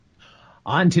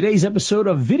On today's episode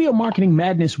of Video Marketing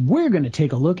Madness, we're going to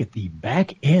take a look at the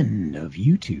back end of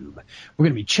YouTube. We're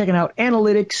going to be checking out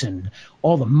analytics and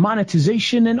all the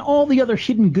monetization and all the other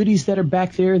hidden goodies that are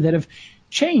back there that have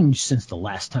changed since the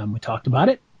last time we talked about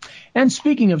it. And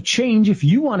speaking of change, if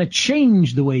you want to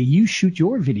change the way you shoot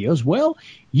your videos, well,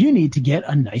 you need to get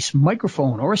a nice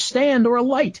microphone or a stand or a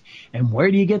light. And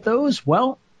where do you get those?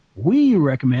 Well, we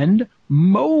recommend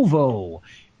Movo.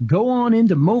 Go on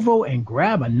into Movo and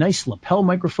grab a nice lapel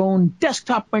microphone,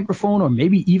 desktop microphone, or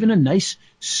maybe even a nice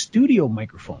studio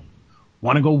microphone.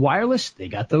 Want to go wireless? They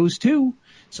got those too.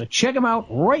 So check them out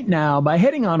right now by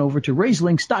heading on over to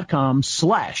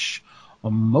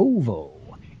raiselinks.com/Movo.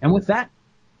 And with that,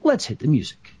 let's hit the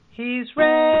music. He's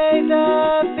Ray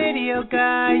the video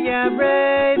guy, yeah,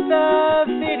 Ray the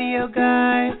video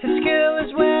guy. His skill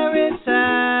is where it's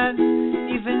at,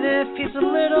 even if he's a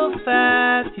little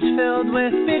fat. He's filled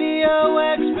with video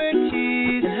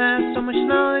expertise and has so much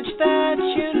knowledge that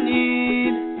you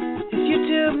need. His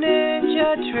YouTube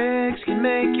ninja tricks can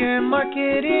make your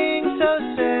marketing so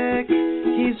sick.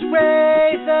 He's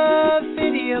Ray the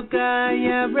video guy,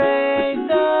 yeah, Ray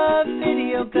the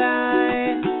video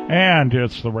guy. And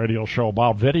it's the radio show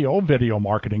about Video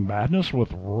Marketing Madness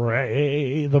with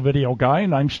Ray, the video guy,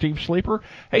 and I'm Steve Sleeper.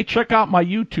 Hey, check out my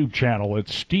YouTube channel.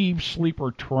 It's Steve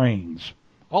Sleeper Trains.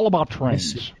 All about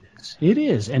trains. Yes, it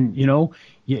is. And, you know,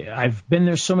 I've been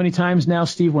there so many times now,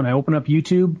 Steve, when I open up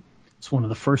YouTube, it's one of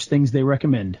the first things they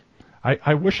recommend.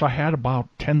 I wish I had about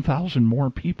 10,000 more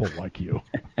people like you.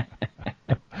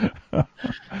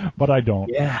 But I don't.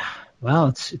 Yeah. Well,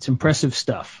 it's impressive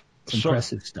stuff.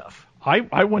 Impressive stuff.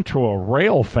 I went to a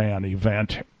Railfan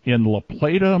event in La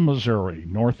Plata, Missouri,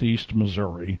 northeast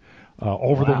Missouri,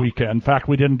 over the weekend. In fact,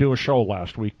 we didn't do a show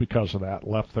last week because of that.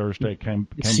 Left Thursday, came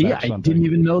back Sunday. I didn't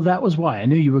even know that was why. I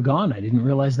knew you were gone. I didn't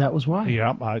realize that was why.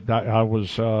 Yeah, I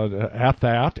was at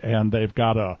that, and they've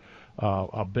got a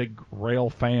big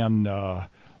Railfan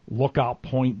lookout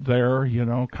point there, you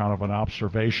know, kind of an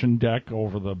observation deck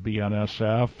over the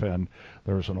BNSF, and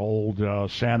there's an old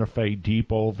Santa Fe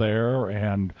depot there,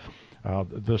 and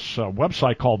this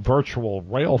website called Virtual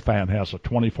Railfan has a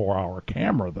 24-hour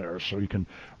camera there, so you can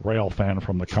railfan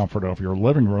from the comfort of your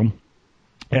living room.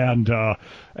 And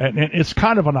it's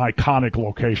kind of an iconic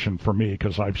location for me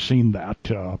because I've seen that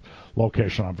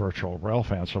location on Virtual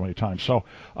Railfan so many times. So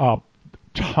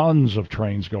tons of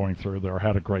trains going through there.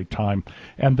 Had a great time.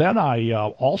 And then I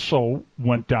also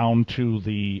went down to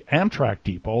the Amtrak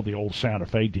depot, the old Santa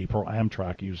Fe depot.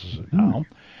 Amtrak uses it now.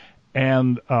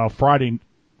 And Friday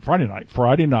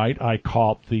night, I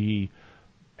caught the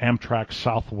Amtrak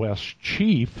Southwest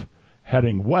Chief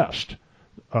heading west.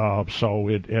 So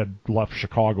it had left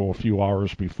Chicago a few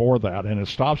hours before that, and it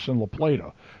stops in La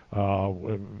Plata.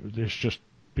 It's just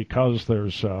because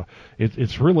there's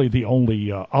it's really the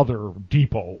only other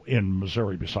depot in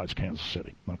Missouri besides Kansas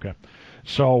City. Okay,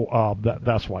 so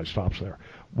that's why it stops there.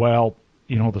 Well,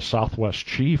 you know, the Southwest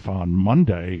Chief on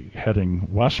Monday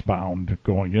heading westbound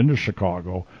going into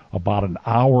Chicago, about an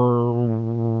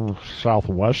hour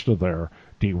southwest of there,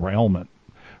 derailment.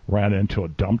 Ran into a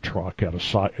dump truck at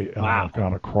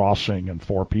on a crossing, and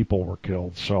 4 people were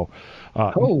killed. So,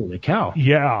 holy cow!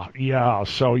 Yeah.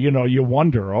 So you know, you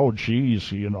wonder, oh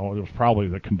geez, you know, it was probably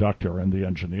the conductor and the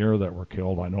engineer that were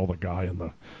killed. I know the guy in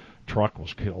the truck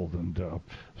was killed, and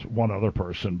one other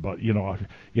person. But you know,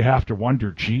 you have to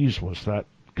wonder, geez, was that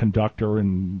conductor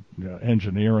and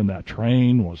engineer in that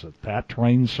train? Was it that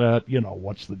train set? You know,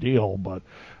 what's the deal? But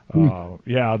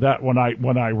yeah, that when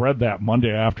I read that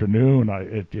Monday afternoon,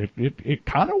 it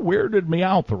kind of weirded me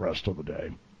out the rest of the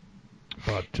day.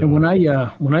 But and when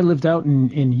I lived out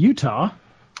in Utah,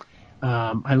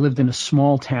 I lived in a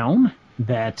small town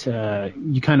that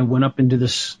you kind of went up into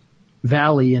this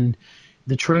valley, and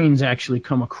the trains actually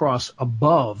come across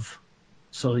above.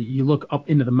 So you look up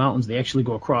into the mountains; they actually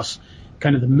go across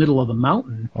kind of the middle of the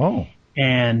mountain. Oh.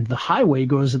 And the highway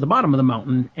goes at the bottom of the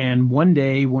mountain. And one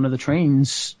day, one of the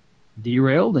trains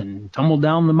derailed and tumbled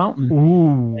down the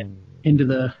mountain into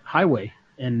the highway.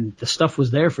 And the stuff was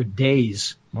there for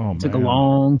days. Oh, it took a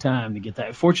long time to get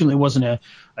that. Fortunately, it wasn't a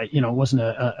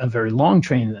very long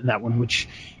train, that one, which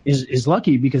is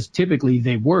lucky because typically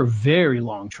they were very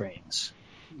long trains.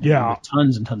 Yeah. With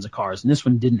tons and tons of cars. And this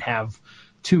one didn't have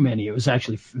too many. It was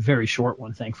actually a very short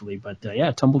one, thankfully. But, yeah,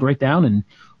 it tumbled right down and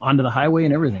onto the highway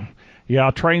and everything.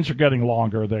 Yeah, trains are getting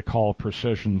longer. They call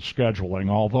precision scheduling,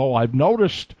 although I've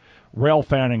noticed rail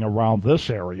fanning around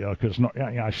this area because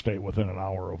I stay within an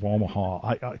hour of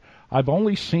Omaha. I've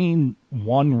only seen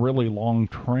one really long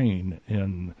train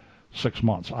in 6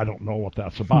 months. I don't know what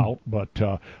that's about,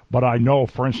 but I know,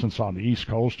 for instance, on the East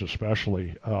Coast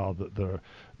especially, the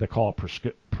they call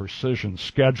it precision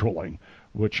scheduling,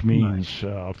 which means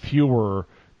fewer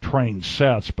train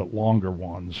sets but longer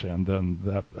ones, and then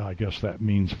that, I guess that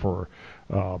means for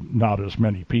not as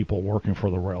many people working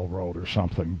for the railroad or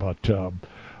something.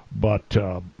 But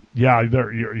yeah,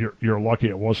 you're lucky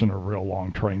it wasn't a real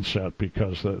long train set,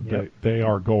 because they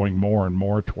are going more and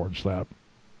more towards that.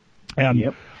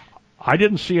 And I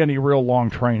didn't see any real long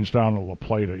trains down to La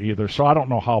Plata either, so I don't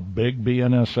know how big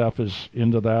BNSF is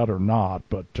into that or not,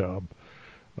 but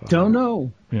don't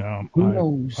know. Yeah, who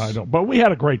knows? I don't. But we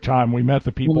had a great time. We met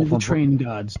the people Only from the train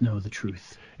gods know the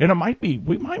truth. And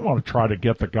we might want to try to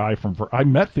get the guy from. I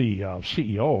met the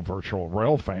CEO of Virtual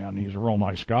Railfan. He's a real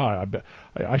nice guy.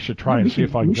 I should try and see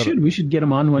if I can. We should get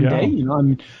him on one day. You know, I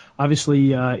mean, obviously,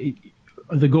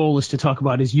 the goal is to talk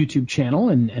about his YouTube channel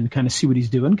and kind of see what he's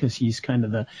doing, because he's kind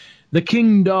of the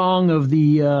king dong of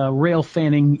the rail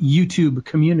fanning YouTube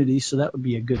community. So that would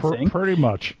be a good thing. Pretty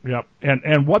much, yep.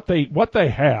 And what they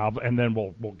have, and then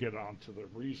we'll get on to the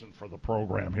reason for the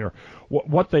program here.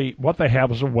 What they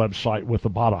have is a website with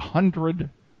about 100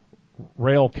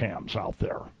 rail cams out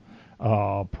there,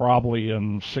 probably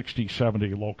in 60,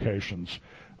 70 locations.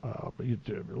 A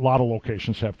lot of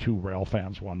locations have two rail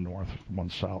fans, one north, one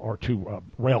south, or two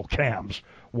rail cams,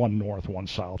 one north, one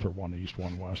south, or one east,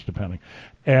 one west, depending.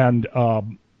 And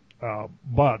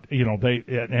but you know, they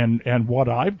and what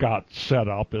I've got set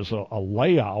up is a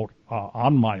layout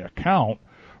on my account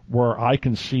where I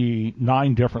can see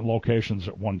 9 different locations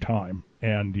at one time,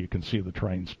 and you can see the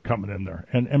trains coming in there.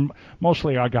 And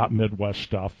mostly I got Midwest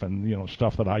stuff, and you know,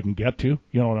 stuff that I can get to.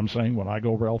 You know what I'm saying, when I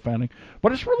go rail fanning.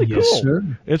 But it's really cool.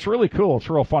 Sir. It's really cool. It's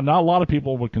real fun. Now, a lot of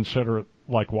people would consider it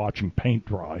like watching paint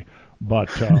dry, but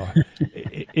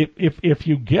if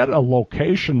you get a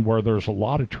location where there's a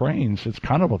lot of trains, it's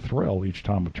kind of a thrill each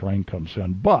time a train comes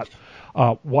in. But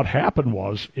what happened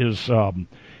is him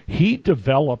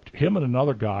and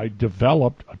another guy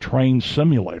developed a train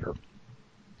simulator.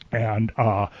 And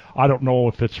I don't know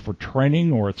if it's for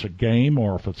training or it's a game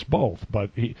or if it's both,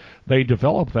 but they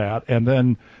developed that. And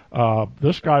then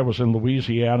this guy was in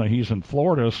Louisiana, he's in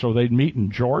Florida, so they'd meet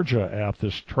in Georgia at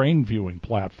this train viewing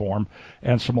platform.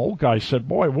 And some old guy said,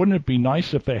 boy, wouldn't it be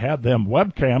nice if they had them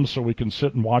webcams so we can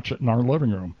sit and watch it in our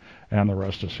living room? And the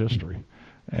rest is history.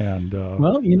 And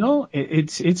well, you know,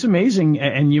 it's amazing,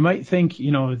 and you might think,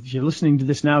 you know, if you're listening to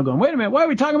this now going, wait a minute, why are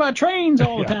we talking about trains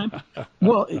all the time?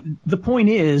 Well, the point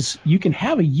is, you can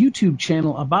have a YouTube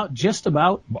channel about just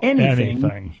about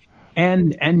anything.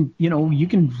 And you know, you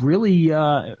can really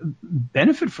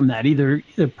benefit from that, either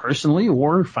personally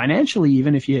or financially,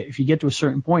 even if you get to a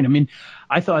certain point. I mean,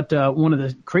 I thought one of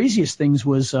the craziest things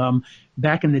was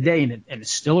back in the day, and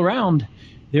it's still around.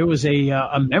 There was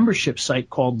a membership site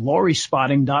called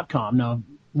lorryspotting.com. Now,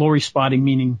 lorry spotting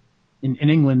meaning in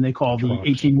England they call trucks.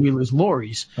 The 18-wheelers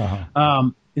lorries. There's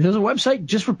a website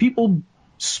just for people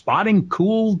spotting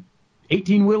cool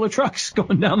 18-wheeler trucks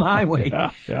going down the highway.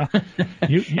 Yeah.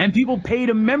 And people paid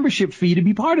a membership fee to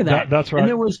be part of that. That's right. And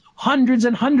there was hundreds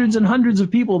and hundreds and hundreds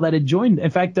of people that had joined. In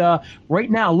fact,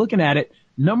 right now, looking at it,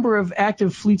 number of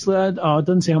active fleets, it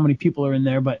doesn't say how many people are in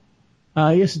there, but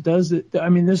yes, it does. I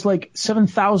mean, there's like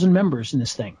 7,000 members in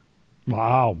this thing.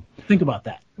 Wow. Think about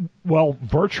that. Well,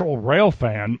 Virtual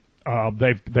Railfan,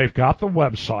 they've got the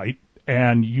website,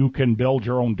 and you can build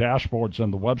your own dashboards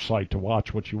on the website to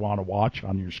watch what you want to watch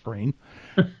on your screen.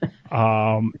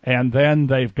 And then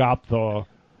they've got the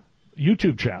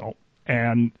YouTube channel,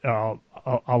 and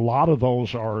a lot of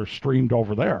those are streamed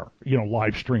over there, you know,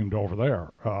 live streamed over there,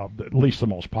 at least the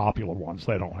most popular ones.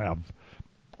 They don't have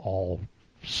all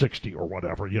 60 or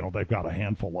whatever, you know, they've got a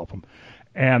handful of them.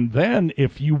 And then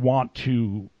if you want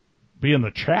to be in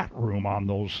the chat room on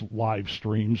those live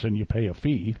streams, and you pay a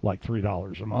fee, like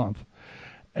 $3 a month,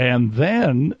 and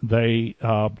then they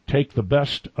take the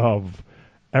best of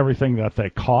everything that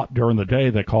they caught during the day,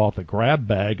 they call it the grab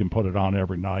bag, and put it on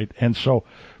every night. And so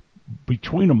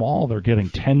between them all, they're getting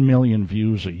 10 million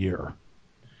views a year.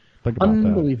 Think about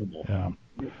Unbelievable. that.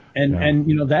 Yeah. And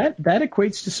you know, that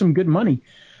equates to some good money.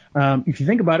 If you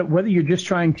think about it, whether you're just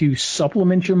trying to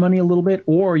supplement your money a little bit,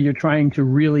 or you're trying to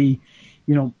really,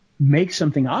 you know, make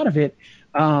something out of it,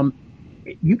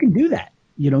 you can do that.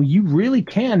 You know, you really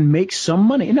can make some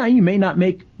money. Now, you may not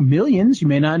make millions, you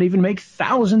may not even make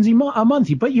thousands a month,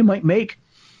 but you might make,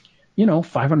 you know,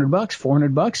 $500,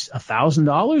 $400,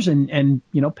 $1,000, and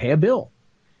you know, pay a bill.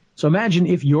 So imagine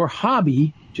if your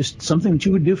hobby, just something that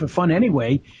you would do for fun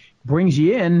anyway, brings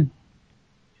you in,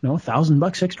 you know,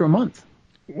 $1,000 extra a month.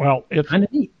 Well, it's kind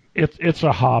of neat. It's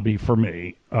a hobby for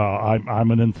me.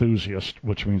 I'm an enthusiast,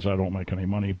 which means I don't make any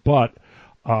money. But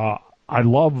I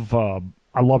love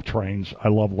I love trains. I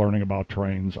love learning about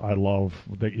trains. I love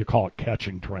that you call it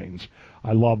catching trains.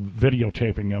 I love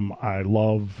videotaping them. I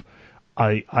love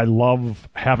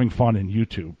having fun in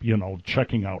YouTube. You know,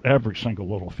 checking out every single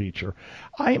little feature.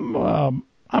 I'm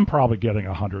probably getting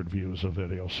 100 views a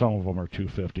video. Some of them are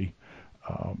 250,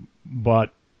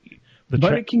 but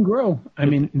it can grow. I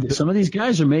mean, some of these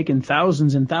guys are making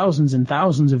thousands and thousands and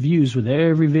thousands of views with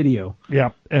every video.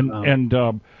 Yeah, and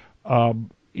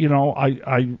you know,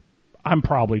 I'm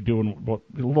probably doing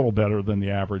a little better than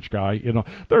the average guy. You know,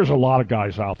 there's a lot of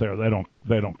guys out there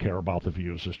they don't care about the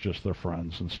views. It's just their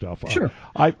friends and stuff. Sure.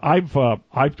 I've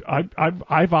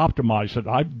optimized it.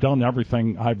 I've done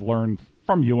everything I've learned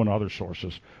from you and other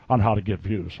sources on how to get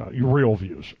views, real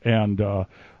views. And you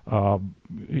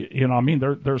know, I mean,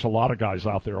 there's a lot of guys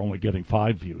out there only getting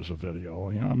 5 views a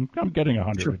video. You know, I'm getting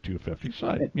 100 Sure. to 250.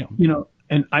 So You know,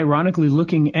 and ironically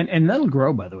looking, and that'll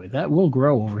grow, by the way. That will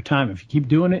grow over time. If you keep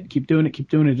doing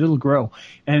it, it'll grow.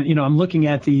 And, you know, I'm looking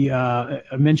at I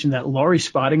mentioned that lorry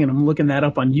spotting, and I'm looking that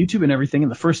up on YouTube and everything,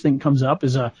 and the first thing that comes up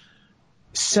is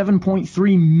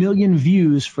 7.3 million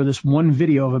views for this one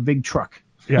video of a big truck.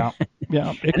 yeah.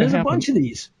 And there's a bunch of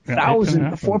these.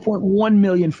 4.1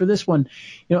 million for this one.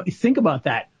 You know, think about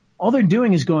that. All they're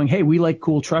doing is going, hey, we like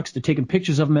cool trucks. They're taking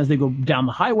pictures of them as they go down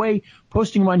the highway,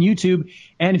 posting them on YouTube.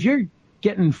 And if you're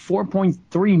getting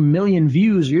 4.3 million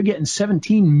views, or you're getting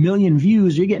 17 million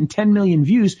views, or you're getting 10 million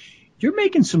views, you're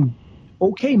making some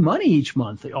okay money each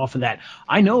month off of that.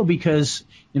 I know because,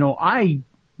 you know, I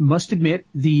must admit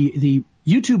the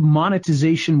YouTube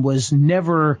monetization was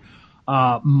never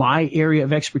my area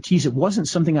of expertise. It wasn't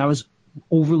something I was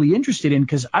overly interested in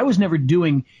because I was never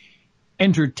doing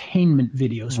entertainment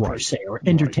videos per se, or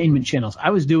entertainment channels.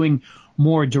 I was doing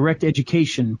more direct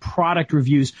education, product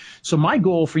reviews. So my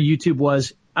goal for YouTube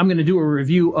was, I'm going to do a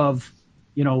review of,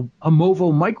 you know, a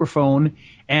Movo microphone,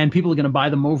 and people are going to buy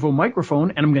the Movo microphone,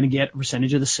 and I'm going to get a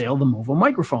percentage of the sale of the Movo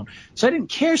microphone. So I didn't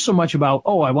care so much about,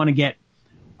 I want to get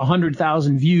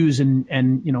 100,000 views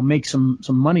and you know, make some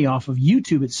money off of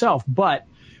YouTube itself. But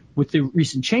with the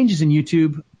recent changes in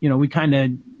YouTube, you know, we kind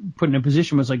of put in a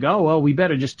position where it's like, we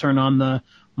better just turn on the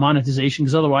monetization,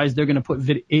 because otherwise they're going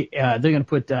to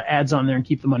put ads on there and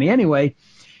keep the money anyway.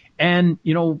 And,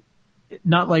 you know,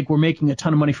 not like we're making a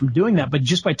ton of money from doing that, but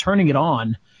just by turning it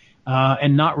on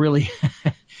and not really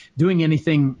doing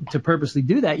anything to purposely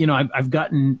do that, you know, I've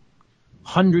gotten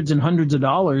hundreds and hundreds of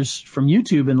dollars from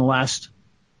YouTube in the last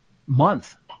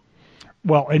month.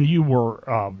 Well, and you were,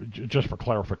 just for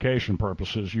clarification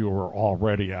purposes, you were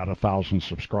already at 1,000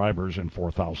 subscribers and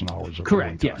 4,000 hours of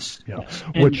correct. viewing time. Yes. Yeah.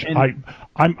 And, which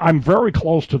I'm very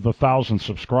close to the 1,000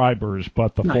 subscribers,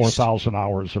 but the nice. 4,000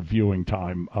 hours of viewing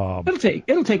time.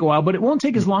 It'll take a while, but it won't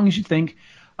take as long as you think.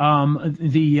 You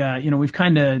know, we've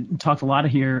kind of talked a lot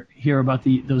here about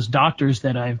those doctors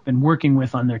that I've been working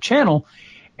with on their channel,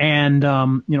 and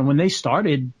you know, when they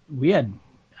started,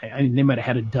 they might have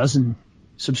had a dozen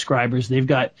subscribers. They've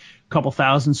got a couple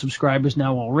thousand subscribers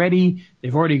now already.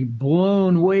 They've already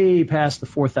blown way past the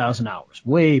 4,000 hours,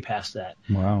 way past that.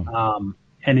 Wow.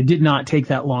 And it did not take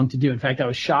that long to do. In fact, I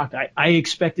was shocked. I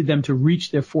expected them to reach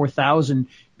their 4,000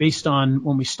 based on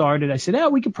when we started. I said,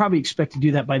 we could probably expect to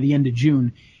do that by the end of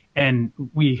June. And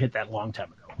we hit that a long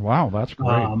time ago. Wow, that's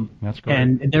great. That's great.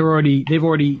 And they've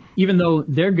already, even though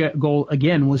their goal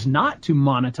again was not to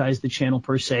monetize the channel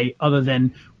per se, other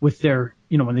than with their,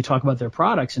 you know, when they talk about their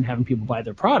products and having people buy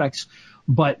their products,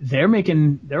 but they're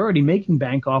already making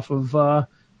bank off of,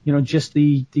 you know, just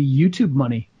the YouTube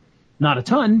money. Not a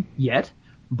ton yet,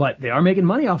 but they are making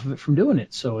money off of it from doing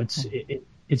it. So it's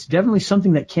definitely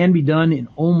something that can be done in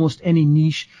almost any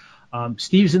niche.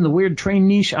 Steve's in the weird train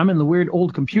niche. I'm in the weird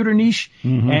old computer niche.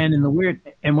 Mm-hmm.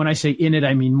 And when I say in it,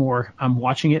 I mean more I'm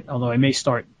watching it, although I may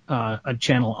start a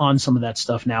channel on some of that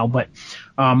stuff now, but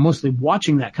mostly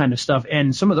watching that kind of stuff.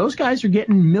 And some of those guys are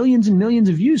getting millions and millions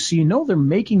of views, so you know they're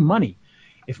making money.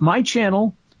 If my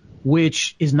channel,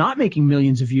 which is not making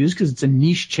millions of views because it's a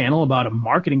niche channel about a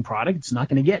marketing product, it's not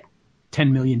going to get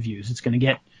 10 million views. It's going to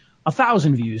get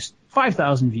 1,000 views,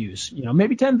 5,000 views, you know,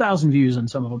 maybe 10,000 views on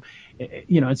some of them.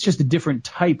 You know, it's just a different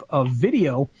type of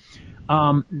video.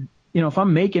 You know, if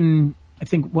I'm making, I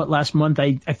think last month,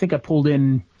 I think I pulled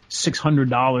in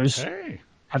 $600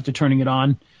 after turning it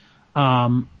on.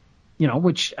 You know,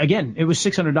 which again, it was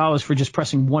 $600 for just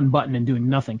pressing one button and doing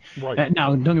nothing. Right. Now,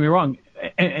 don't get me wrong.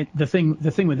 The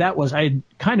thing with that was I had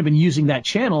kind of been using that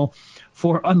channel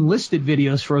for unlisted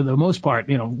videos for the most part,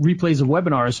 you know, replays of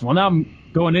webinars. Well, now I'm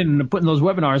going in and putting those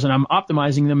webinars and I'm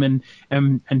optimizing them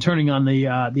and turning on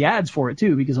the ads for it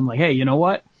too, because I'm like, hey, you know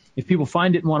what? If people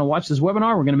find it and want to watch this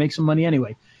webinar, we're going to make some money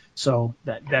anyway. So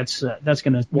that's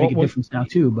going to make a difference now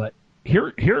too. But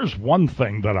here's one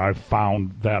thing that I've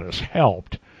found that has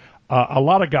helped. A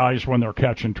lot of guys, when they're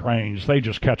catching trains, they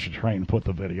just catch a train and put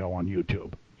the video on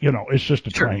YouTube. It's just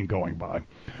a train going by.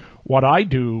 What I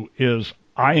do is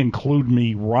I include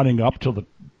me running up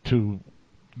to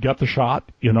get the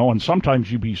shot, and sometimes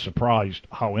you'd be surprised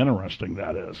how interesting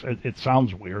that is. It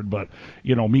sounds weird, but,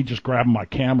 me just grabbing my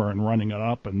camera and running it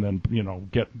up and then,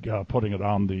 putting it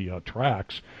on the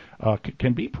tracks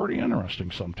can be pretty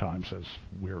interesting sometimes, as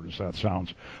weird as that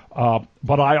sounds.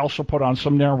 But I also put on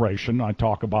some narration. I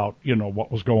talk about,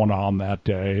 what was going on that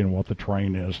day and what the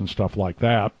train is and stuff like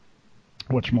that,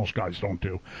 which most guys don't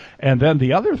do. And then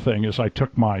the other thing is I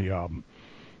took my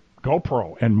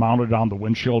GoPro and mounted it on the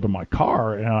windshield of my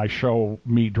car, and I show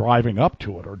me driving up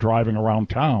to it or driving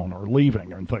around town or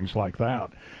leaving and things like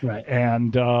that. Right.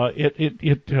 And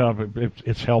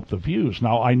it's helped the views.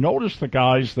 Now I notice the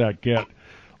guys that get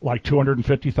like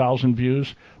 250,000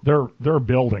 views, they're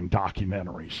building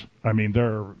documentaries. I mean,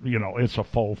 it's a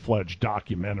full-fledged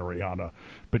documentary on a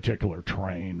particular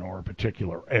train or a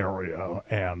particular area,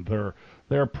 and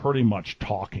they're pretty much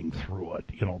talking through it,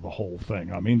 the whole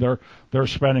thing. I mean, they're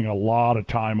spending a lot of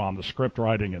time on the script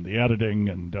writing and the editing,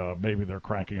 and maybe they're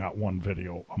cranking out one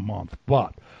video a month,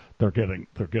 but they're getting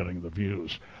the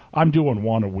views. I'm doing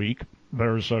one a week.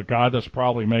 There's a guy that's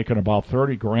probably making about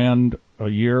 $30,000 a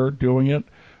year doing it.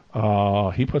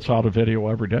 He puts out a video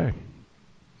every day.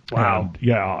 Wow.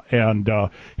 And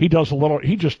he does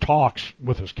he just talks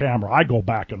with his camera. I go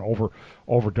back and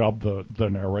overdub the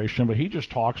narration, but he just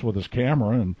talks with his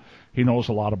camera, and he knows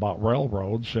a lot about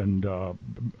railroads and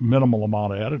minimal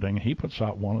amount of editing. He puts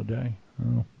out one a day.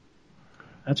 Oh.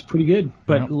 That's pretty good.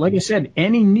 But like I said,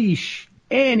 any niche,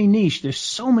 there's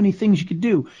so many things you could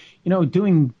do.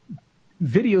 Doing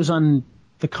videos on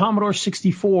the Commodore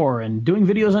 64 and doing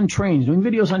videos on trains, doing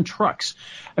videos on trucks.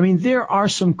 I mean, there are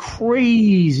some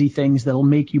crazy things that'll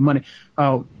make you money.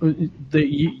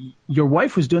 Your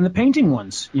wife was doing the painting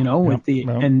ones, with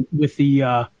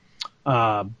the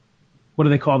what do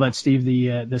they call that, Steve?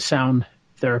 The sound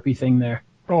therapy thing there.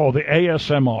 Oh, the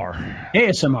ASMR.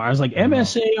 ASMR. I was like,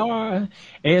 MSAR,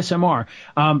 ASMR.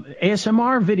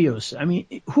 ASMR videos. I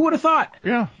mean, who would have thought?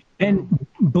 Yeah. And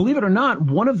believe it or not,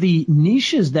 one of the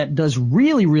niches that does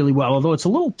really, really well, although it's a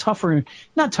little tougher,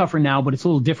 not tougher now, but it's a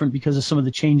little different because of some of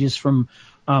the changes from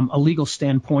a legal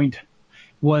standpoint,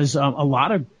 was a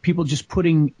lot of people just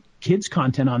putting kids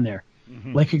content on there,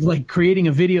 like creating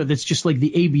a video that's just like the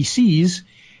ABCs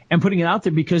and putting it out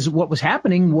there, because what was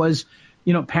happening was,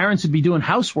 parents would be doing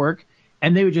housework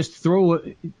and they would just throw,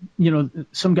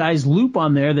 some guy's loop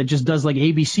on there that just does like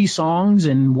ABC songs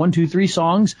and 1, 2, 3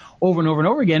 songs over and over and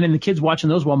over again. And the kid's watching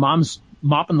those while mom's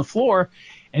mopping the floor,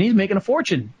 and he's making a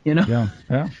fortune, Yeah.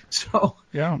 So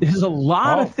there's a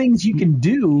lot of things you can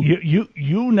do.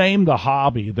 You name the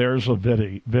hobby, there's a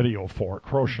video for it.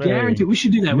 Crochet. Guaranteed. We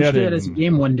should do that. We should do that as a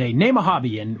game one day. Name a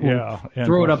hobby and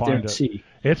throw it up there and see.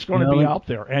 It's going to be out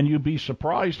there, and you'd be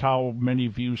surprised how many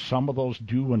views some of those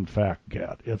do in fact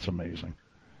get. It's amazing.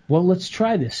 Well, let's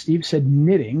try this. Steve said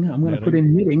knitting. I'm going to put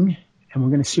in knitting, and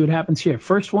we're going to see what happens here.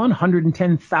 First one,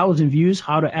 110,000 views,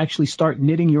 how to actually start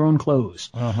knitting your own clothes.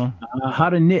 How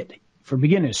to knit for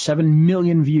beginners, 7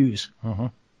 million views.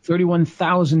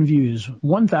 31,000 views.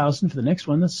 1,000 for the next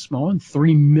one. That's a small one.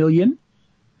 3 million.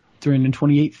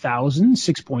 328,000.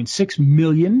 6.6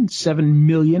 million. 7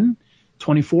 million.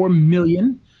 24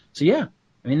 million. So, yeah,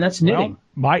 I mean, that's knitting.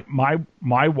 Well,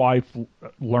 my wife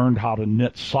learned how to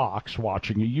knit socks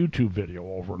watching a YouTube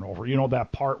video over and over.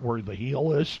 That part where the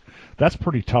heel is? That's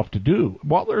pretty tough to do.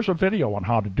 Well, there's a video on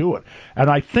how to do it. And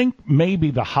I think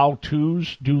maybe the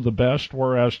how-tos do the best,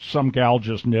 whereas some gal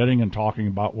just knitting and talking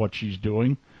about what she's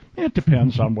doing. It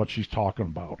depends on what she's talking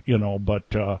about,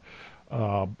 but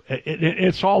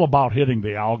it's all about hitting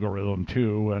the algorithm,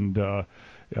 too, and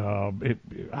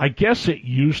I guess it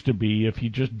used to be if you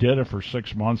just did it for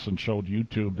 6 months and showed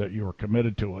YouTube that you were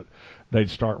committed to it, they'd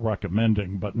start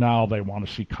recommending. But now they want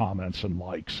to see comments and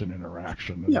likes and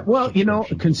interaction.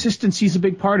 And consistency is a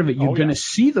big part of it. You're going to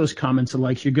see those comments and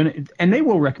likes. And they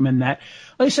will recommend that.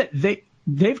 Like I said,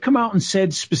 they've come out and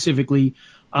said specifically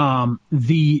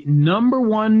the number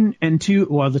 1 and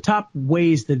 2, the top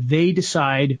ways that they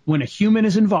decide when a human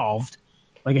is involved.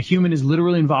 Like a human is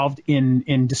literally involved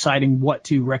in deciding what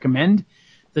to recommend.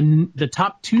 The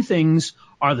top 2 things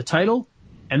are the title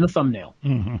and the thumbnail.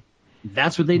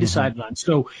 That's what they decided on.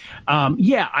 So,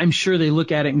 I'm sure they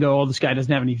look at it and go, oh, this guy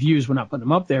doesn't have any views. We're not putting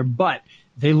him up there. But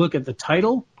they look at the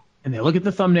title and they look at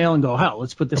the thumbnail and go, hell,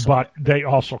 let's put this But they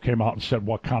also came out and said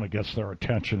what kind of gets their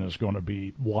attention is going to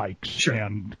be likes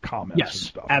and comments and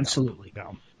stuff. Absolutely.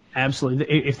 Yeah. Absolutely.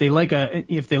 If they like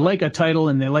a title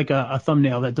and they like a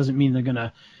thumbnail, that doesn't mean they're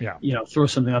gonna, throw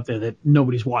something up there that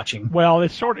nobody's watching. Well,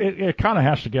 it kind of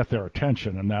has to get their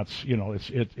attention, and that's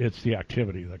it's the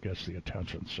activity that gets the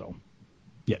attention. So,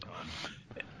 yeah.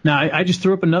 Now I just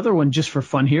threw up another one just for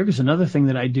fun here, because another thing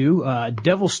that I do,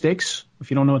 devil sticks.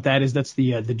 If you don't know what that is, that's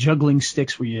the juggling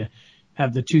sticks where you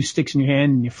have the two sticks in your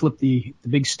hand and you flip the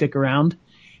big stick around,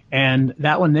 and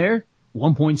that one there.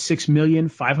 1.6 million,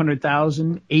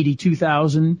 500,000,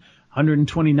 82,000,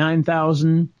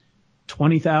 129,000,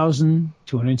 20,000,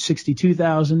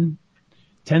 262,000,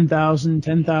 10,000,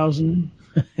 10,000.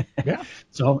 Yeah.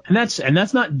 So, and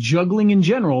that's not juggling in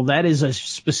general. That is a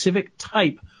specific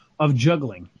type of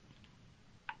juggling.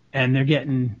 And they're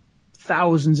getting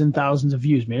thousands and thousands of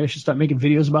views. Maybe I should start making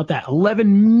videos about that.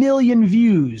 11 million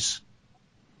views.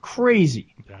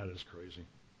 Crazy. That is crazy.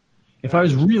 If I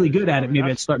was really good at it, maybe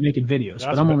I'd start making videos,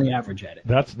 but I'm only average at it.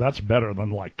 That's better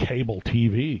than like cable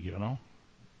TV, you know?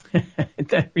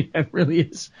 That really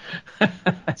is.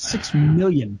 6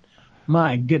 million.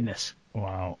 My goodness.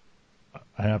 Wow.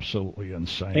 Absolutely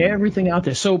insane. Everything out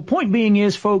there. So point being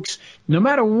is, folks, no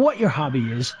matter what your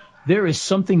hobby is, there is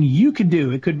something you could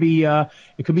do. It could be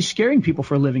scaring people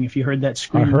for a living. If you heard that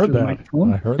screaming through the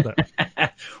microphone. I heard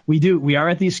that. We are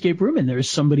at the escape room, and there is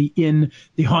somebody in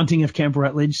the haunting of Camp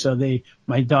Rutledge. So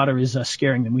my daughter is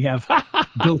scaring them. We have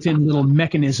built-in little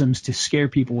mechanisms to scare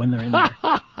people when they're in there.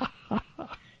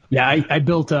 Yeah, I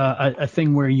built a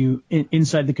thing where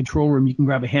inside the control room, you can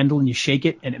grab a handle and you shake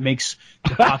it, and it makes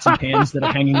the pots and pans that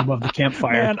are hanging above the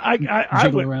campfire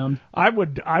jiggle around. I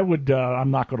would.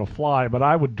 I'm not going to fly, but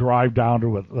I would drive down to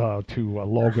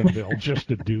Loganville just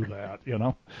to do that. You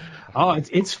know. Oh,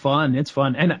 it's fun. It's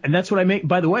fun, and that's what I make.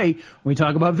 By the way, when we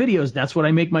talk about videos, that's what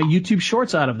I make my YouTube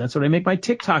Shorts out of. That's what I make my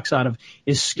TikToks out of,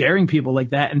 is scaring people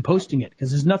like that and posting it,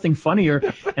 because there's nothing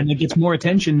funnier and it gets more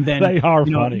attention than they are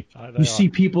funny. You see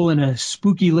people in a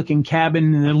spooky looking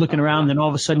cabin and they're looking around, and then all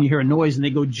of a sudden you hear a noise and they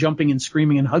go jumping and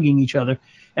screaming and hugging each other,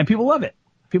 and people love it.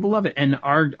 People love it. And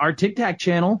our TikTok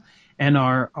channel and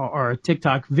our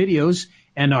TikTok videos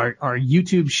and our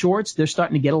YouTube Shorts, they're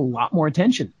starting to get a lot more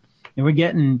attention. And we're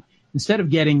getting, instead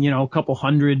of getting, a couple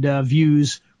hundred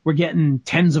views, we're getting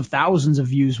tens of thousands of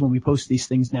views when we post these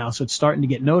things now. So it's starting to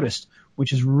get noticed,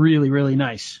 which is really, really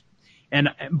nice. And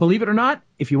believe it or not,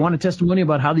 if you want a testimony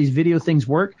about how these video things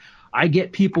work, I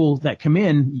get people that come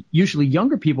in, usually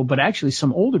younger people, but actually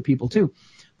some older people too.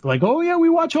 They're like, oh yeah, we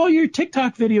watch all your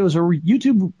TikTok videos or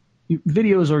YouTube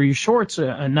videos or your shorts,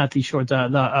 not these shorts,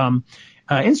 the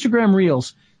Instagram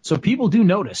reels. So people do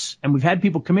notice, and we've had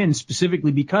people come in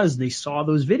specifically because they saw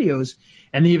those videos,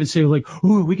 and they even say like,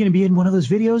 oh, are we going to be in one of those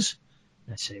videos?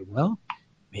 And I say, well,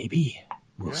 maybe.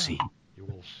 We'll see. You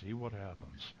will see what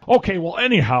happens. Okay, well,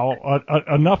 anyhow,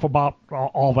 enough about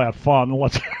all that fun.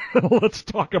 Let's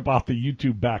talk about the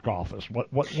YouTube back office.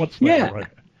 What's that? Yeah, right?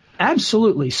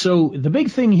 Absolutely. So the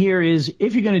big thing here is,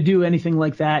 if you're going to do anything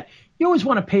like that, you always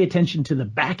want to pay attention to the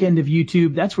back end of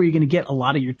YouTube. That's where you're going to get a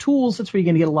lot of your tools. That's where you're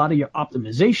going to get a lot of your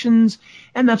optimizations.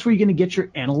 And that's where you're going to get your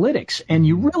analytics. And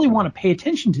you really want to pay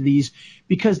attention to these,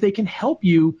 because they can help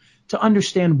you to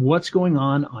understand what's going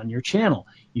on your channel.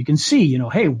 You can see,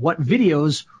 hey, what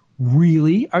videos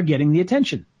really are getting the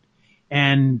attention.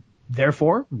 And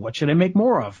therefore, what should I make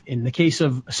more of? In the case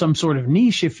of some sort of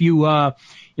niche, if you, like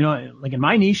in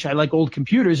my niche, I like old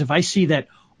computers. If I see that,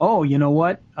 oh, you know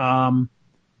what?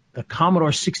 The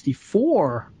Commodore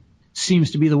 64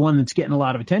 seems to be the one that's getting a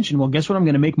lot of attention. Well, guess what? I'm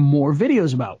going to make more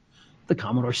videos about the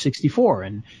Commodore 64.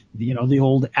 And, the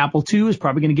old Apple II is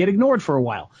probably going to get ignored for a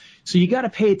while. So you got to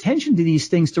pay attention to these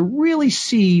things to really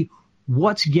see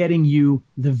what's getting you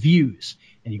the views.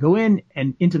 And you go in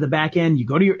and into the back end, you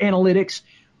go to your analytics,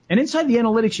 and inside the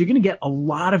analytics, you're going to get a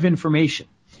lot of information.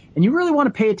 And you really want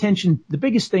to pay attention. The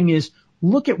biggest thing is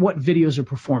look at what videos are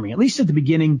performing. At least at the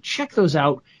beginning, check those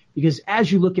out. Because as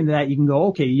you look into that, you can go,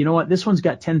 okay, you know what? This one's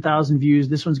got 10,000 views.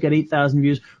 This one's got 8,000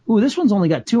 views. Ooh, this one's only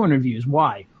got 200 views.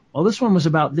 Why? Well, this one was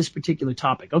about this particular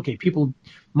topic. Okay, people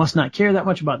must not care that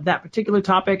much about that particular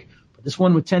topic. But this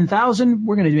one with 10,000,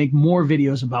 we're going to make more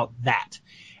videos about that.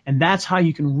 And that's how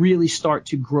you can really start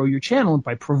to grow your channel,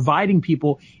 by providing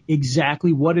people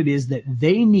exactly what it is that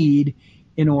they need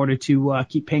in order to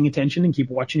keep paying attention and keep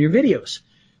watching your videos.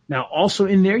 Now, also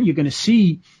in there, you're going to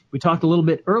see, we talked a little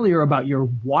bit earlier about your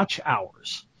watch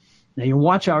hours. Now, your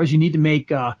watch hours, you need to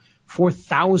make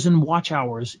 4,000 watch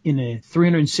hours in a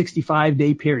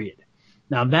 365-day period.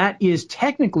 Now, that is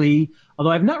technically,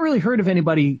 although I've not really heard of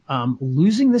anybody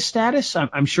losing this status,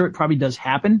 I'm sure it probably does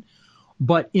happen.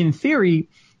 But in theory,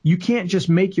 you can't just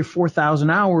make your 4,000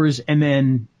 hours and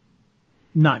then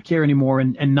not care anymore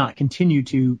and not continue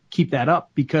to keep that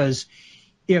up, because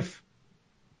if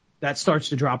that starts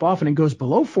to drop off and it goes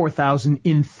below 4,000,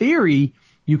 in theory,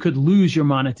 you could lose your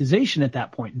monetization at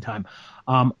that point in time.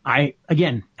 I,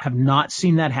 again, have not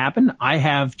seen that happen. I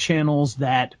have channels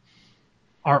that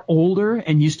are older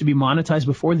and used to be monetized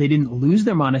before. They didn't lose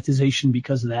their monetization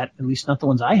because of that, at least not the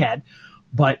ones I had.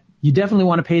 But you definitely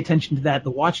want to pay attention to that.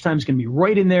 The watch time is going to be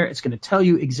right in there. It's going to tell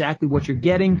you exactly what you're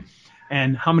getting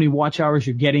and how many watch hours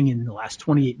you're getting in the last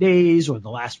 28 days or the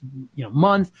last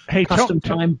month. Hey, custom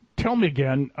time. Tell me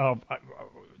again.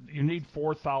 You need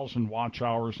 4,000 watch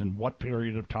hours in what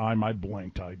period of time? I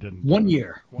blinked. I didn't. 1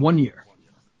 year. 1 year.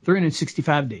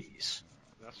 365 days.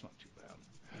 That's not too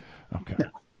bad. Okay. No.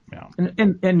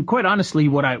 Yeah. And quite honestly,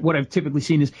 what I've typically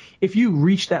seen is if you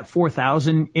reach that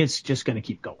 4,000, it's just going to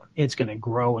keep going. It's going to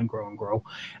grow and grow and grow.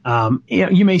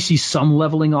 You may see some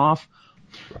leveling off.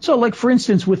 So, like, for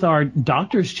instance, with our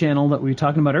doctor's channel that we were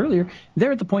talking about earlier,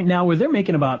 they're at the point now where they're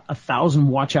making about 1,000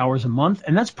 watch hours a month,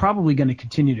 and that's probably going to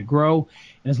continue to grow.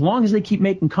 And as long as they keep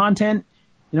making content,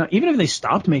 even if they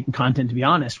stopped making content, to be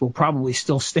honest, we'll probably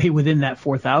still stay within that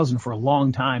 4,000 for a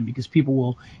long time, because people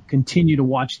will continue to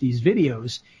watch these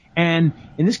videos. And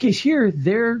in this case here,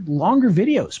 they're longer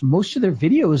videos. Most of their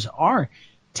videos are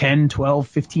 10, 12,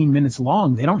 15 minutes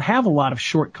long. They don't have a lot of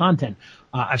short content.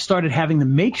 I've started having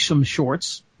them make some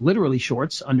shorts, literally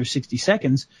shorts, under 60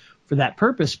 seconds for that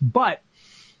purpose. But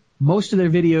most of their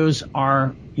videos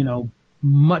are,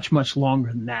 much, much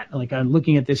longer than that. Like, I'm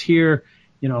looking at this here,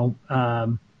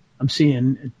 I'm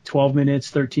seeing 12 minutes,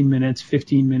 13 minutes,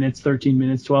 15 minutes, 13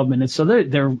 minutes, 12 minutes. So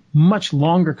they're much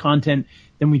longer content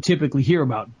than we typically hear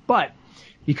about. But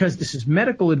because this is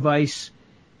medical advice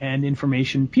and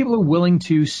information, people are willing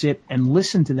to sit and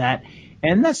listen to that.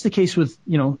 And that's the case with,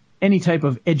 any type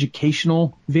of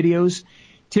educational videos.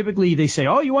 Typically they say,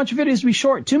 oh, you want your videos to be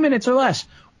short, 2 minutes or less.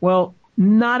 Well,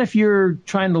 not if you're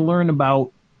trying to learn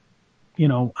about,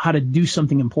 how to do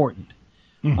something important.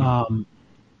 Mm-hmm.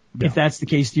 Yeah. If that's the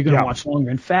case, you're going to watch longer.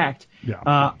 In fact,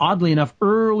 oddly enough,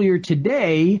 earlier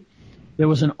today, there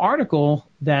was an article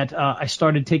that I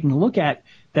started taking a look at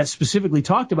that specifically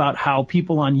talked about how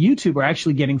people on YouTube are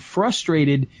actually getting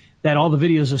frustrated that all the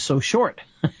videos are so short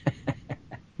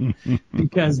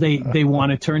because they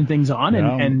want to turn things on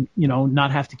and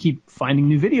not have to keep finding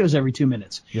new videos every 2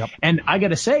 minutes. Yep. And I got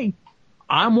to say,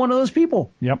 I'm one of those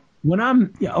people. Yep.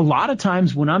 A lot of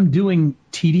times when I'm doing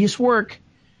tedious work,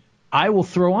 I will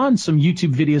throw on some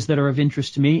YouTube videos that are of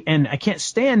interest to me, and I can't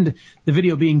stand the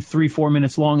video being 3-4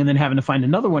 minutes long and then having to find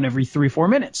another one every 3-4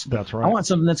 minutes. That's right. I want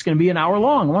something that's going to be an hour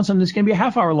long. I want something that's going to be a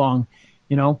half hour long.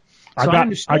 So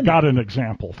I got an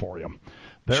example for you.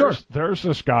 Sure. There's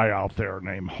this guy out there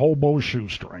named Hobo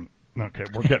Shoestring. Okay,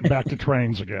 we're getting back to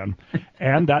trains again,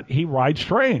 and that he rides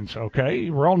trains. Okay,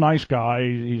 real nice guy.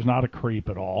 He's not a creep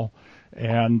at all,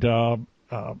 and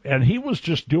he was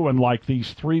just doing like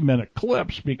these 3-minute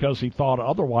clips because he thought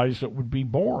otherwise it would be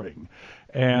boring.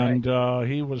 And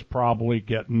he was probably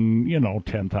getting,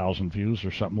 10,000 views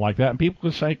or something like that. And people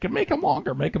would say, make them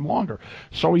longer, make them longer.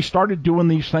 So he started doing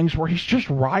these things where he's just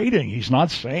riding. He's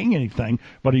not saying anything,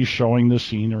 but he's showing the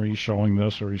scenery, he's showing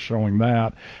this or he's showing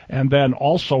that. And then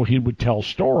also he would tell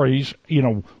stories,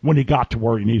 when he got to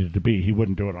where he needed to be. He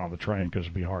wouldn't do it on the train because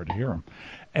it'd be hard to hear him.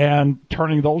 And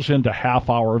turning those into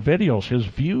half-hour videos, his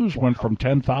views went from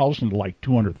 10,000 to like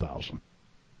 200,000.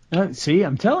 See,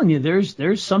 I'm telling you,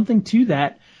 there's something to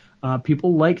that.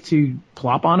 People like to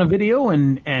plop on a video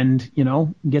and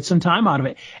get some time out of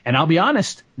it. And I'll be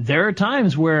honest, there are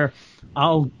times where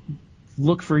I'll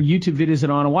look for YouTube videos that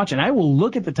I want to watch, and I will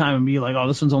look at the time and be like, oh,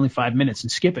 this one's only 5 minutes,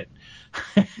 and skip it.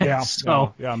 Yeah,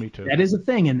 so yeah, me too. That is a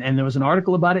thing, and there was an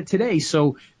article about it today.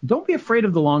 So don't be afraid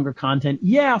of the longer content.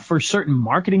 Yeah, for certain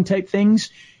marketing type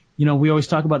things, we always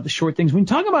talk about the short things. When you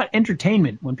talk about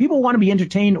entertainment, when people want to be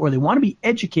entertained or they want to be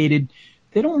educated,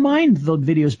 they don't mind the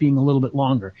videos being a little bit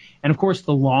longer. And of course,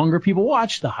 the longer people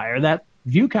watch, the higher that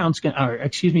view count's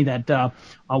that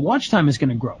watch time is going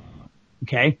to grow.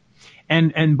 Okay.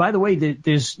 And by the way,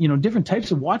 there's, different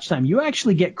types of watch time. You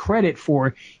actually get credit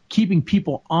for keeping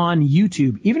people on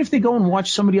YouTube, even if they go and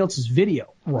watch somebody else's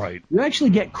video. Right. You actually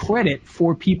get credit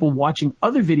for people watching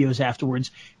other videos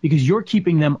afterwards because you're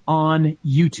keeping them on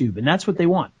YouTube. And that's what they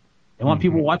want. They want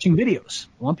people watching videos.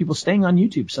 They want people staying on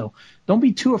YouTube. So don't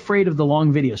be too afraid of the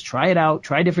long videos. Try it out.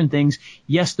 Try different things.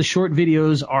 Yes, the short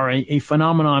videos are a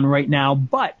phenomenon right now,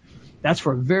 but that's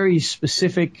for a very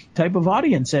specific type of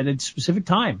audience at a specific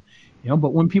time.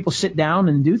 But when people sit down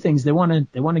and do things, they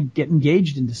want to get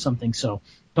engaged into something. So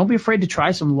don't be afraid to try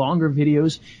some longer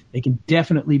videos. They can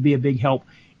definitely be a big help.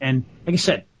 And like I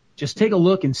said, just take a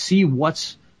look and see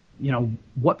what's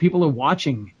what people are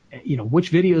watching,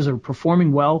 which videos are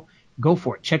performing well. Go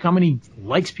for it. Check how many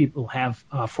likes people have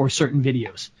for certain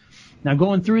videos. Now,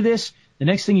 going through this, the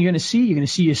next thing you're going to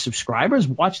see your subscribers.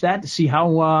 Watch that to see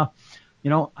how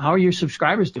are your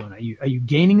subscribers doing? Are you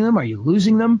gaining them? Are you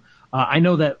losing them? I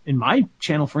know that in my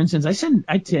channel, for instance,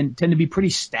 I tend to be pretty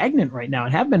stagnant right now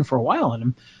and have been for a while, and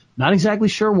I'm not exactly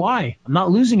sure why. I'm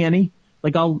not losing any.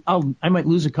 Like I might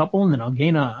lose a couple and then I'll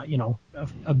gain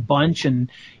a bunch, and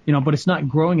but it's not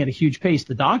growing at a huge pace.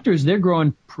 The doctors, they're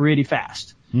growing pretty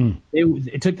fast.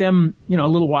 It took them a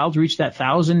little while to reach that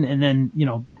 1,000, and then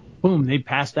boom, they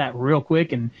passed that real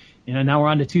quick, and now we're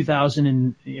on to 2,000,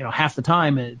 and half the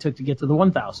time it took to get to the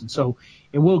 1,000. So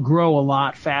it will grow a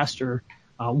lot faster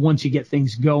once you get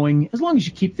things going, as long as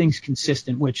you keep things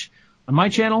consistent, which on my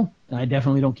channel, I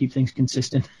definitely don't keep things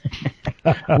consistent.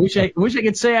 I wish I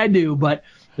could say I do, but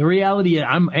the reality is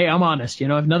I'm honest.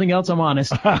 If nothing else, I'm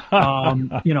honest.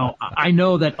 I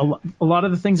know that a lot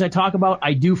of the things I talk about,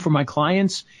 I do for my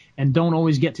clients and don't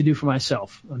always get to do for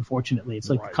myself. Unfortunately, it's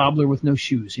like the cobbler with no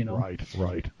shoes,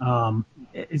 Right.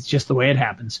 It's just the way it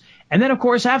happens. And then, of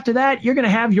course, after that, you're going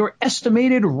to have your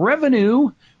estimated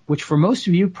revenue, which for most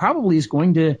of you probably is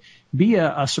going to be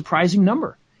a surprising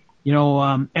number.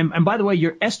 And by the way,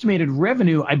 your estimated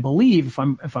revenue, I believe, if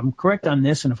I'm correct on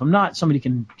this, and if I'm not, somebody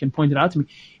can point it out to me.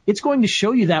 It's going to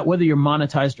show you that whether you're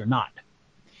monetized or not.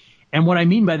 And what I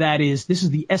mean by that is this is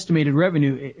the estimated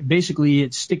revenue. Basically,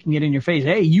 it's sticking it in your face.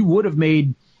 Hey, you would have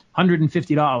made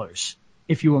 $150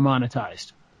 if you were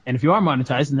monetized. And if you are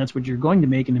monetized, then that's what you're going to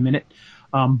make in a minute.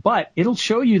 But it'll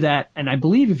show you that. And I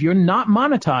believe if you're not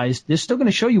monetized, they're still going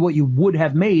to show you what you would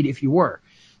have made if you were.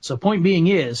 So point being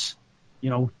is,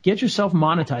 get yourself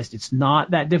monetized. It's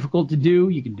not that difficult to do.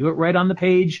 You can do it right on the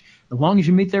page. As long as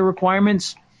you meet their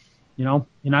requirements, you're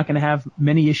not going to have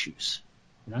many issues.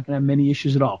 You're not going to have many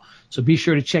issues at all. So be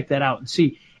sure to check that out and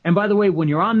see. And by the way, when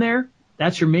you're on there,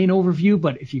 that's your main overview.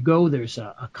 But if you go, there's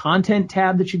a content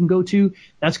tab that you can go to.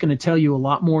 That's going to tell you a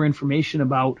lot more information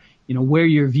about, where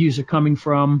your views are coming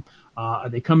from. Are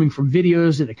they coming from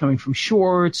videos? Are they coming from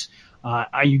shorts?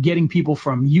 Are you getting people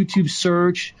from YouTube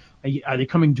search? Are they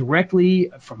coming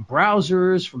directly from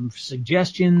browsers, from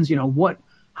suggestions?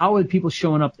 How are people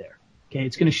showing up there? Okay,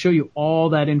 it's going to show you all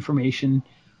that information.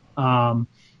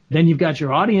 Then you've got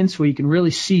your audience where you can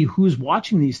really see who's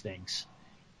watching these things.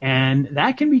 And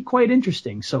that can be quite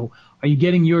interesting. So are you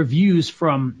getting your views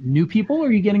from new people, or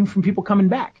are you getting from people coming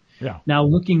back? Yeah. Now,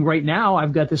 looking right now,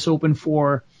 I've got this open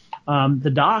for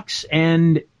the docs,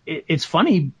 and it's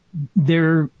funny.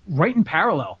 They're right in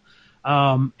parallel.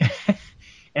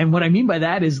 And what I mean by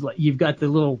that is you've got the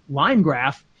little line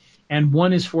graph, and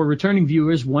one is for returning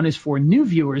viewers, one is for new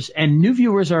viewers, and new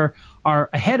viewers are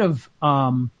ahead of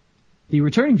the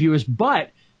returning viewers,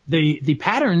 but the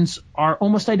patterns are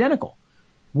almost identical.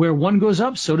 Where one goes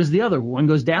up, so does the other. One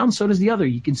goes down, so does the other.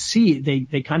 You can see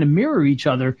they kind of mirror each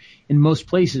other in most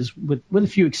places, with a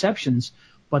few exceptions,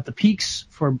 but the peaks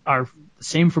are the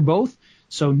same for both.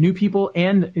 So new people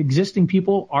and existing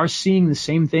people are seeing the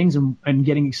same things and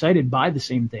getting excited by the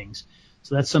same things.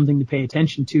 So that's something to pay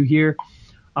attention to here.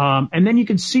 And then you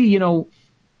can see,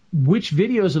 which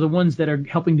videos are the ones that are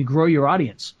helping to grow your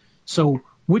audience. So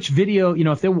which video,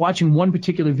 if they're watching one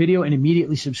particular video and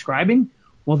immediately subscribing,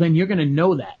 well, then you're going to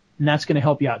know that. And that's going to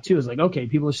help you out too. It's like, okay,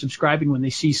 people are subscribing when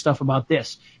they see stuff about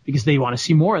this because they want to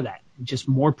see more of that, just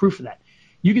more proof of that.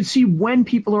 You can see when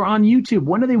people are on YouTube.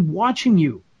 When are they watching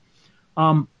you?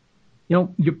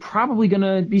 You're probably going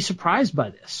to be surprised by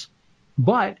this,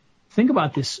 but think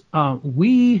about this. If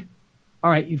we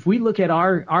look at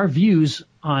our views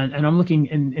on, and I'm looking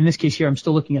in this case here, I'm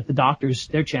still looking at the doctors,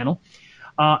 their channel.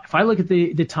 If I look at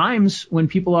the times when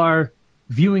people are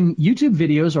viewing YouTube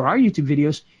videos or our YouTube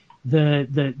videos,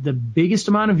 the biggest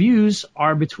amount of views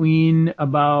are between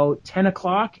about 10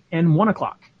 o'clock and 1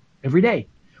 o'clock every day.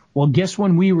 Well, guess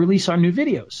when we release our new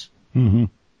videos? Mm-hmm.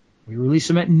 We release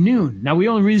them at noon. Now, we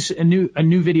only release a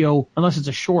new video unless it's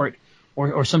a short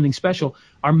or something special.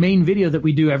 Our main video that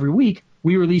we do every week,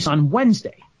 we release on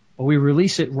Wednesday, but we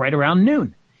release it right around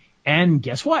noon. And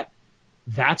guess what?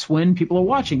 That's when people are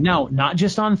watching. Now, not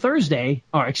just on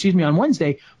on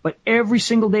Wednesday, but every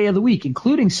single day of the week,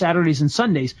 including Saturdays and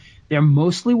Sundays, they're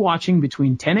mostly watching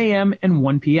between 10 a.m. and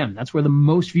 1 p.m. That's where the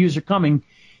most views are coming.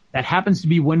 That happens to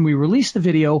be when we release the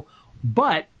video,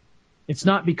 but it's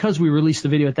not because we release the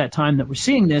video at that time that we're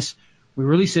seeing this. We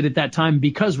release it at that time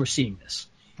because we're seeing this.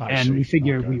 We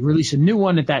figure we release a new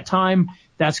one at that time.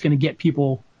 That's going to get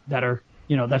people that are,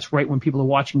 that's right when people are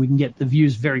watching. We can get the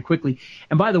views very quickly.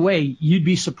 And by the way, you'd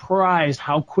be surprised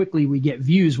how quickly we get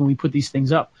views when we put these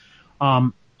things up.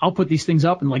 I'll put these things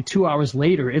up, and like 2 hours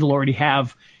later, it'll already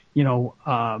have,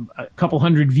 a couple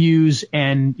hundred views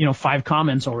and, 5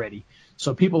 comments already.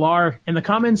 So people are, and the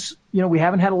comments, we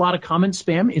haven't had a lot of comment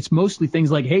spam. It's mostly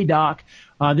things like, hey, doc,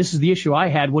 this is the issue I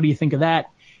had. What do you think of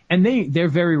that? And they're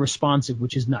very responsive,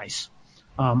 which is nice.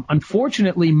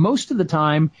 Unfortunately, most of the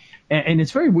time, and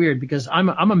it's very weird because I'm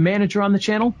a manager on the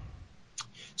channel.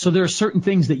 So there are certain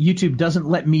things that YouTube doesn't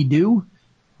let me do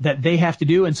that they have to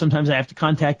do. And sometimes I have to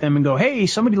contact them and go, hey,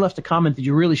 somebody left a comment that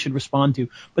you really should respond to.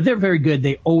 But they're very good.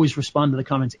 They always respond to the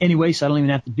comments anyway, so I don't even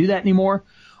have to do that anymore.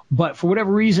 But for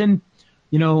whatever reason,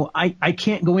 I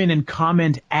can't go in and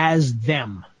comment as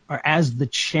them or as the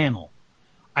channel.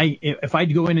 If I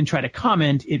go in and try to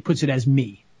comment, it puts it as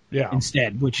me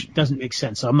instead, which doesn't make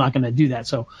sense. So I'm not going to do that.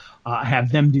 So I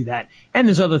have them do that. And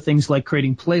there's other things like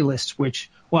creating playlists,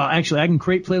 actually I can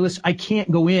create playlists. I can't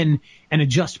go in and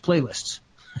adjust playlists,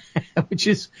 which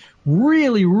is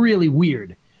really, really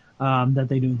weird that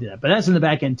they don't do that. But that's in the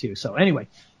back end too. So anyway,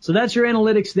 so that's your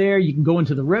analytics there. You can go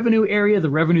into the revenue area. The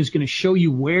revenue is going to show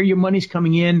you where your money's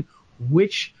coming in,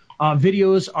 which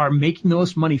videos are making the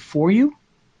most money for you.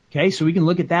 Okay, so we can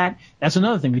look at that. That's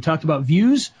another thing. We talked about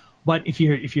views, but if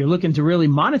you're looking to really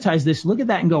monetize this, look at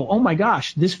that and go, oh my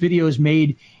gosh, this video has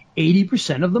made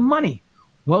 80% of the money.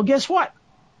 Well, guess what?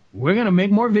 We're going to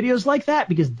make more videos like that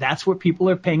because that's what people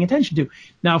are paying attention to.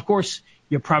 Now, of course,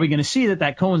 you're probably going to see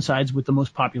that coincides with the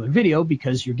most popular video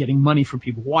because you're getting money for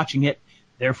people watching it.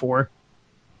 Therefore,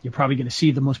 you're probably going to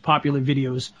see the most popular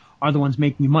videos are the ones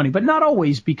making you money, but not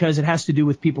always because it has to do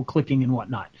with people clicking and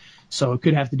whatnot. So it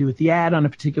could have to do with the ad on a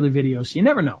particular video. So you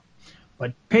never know.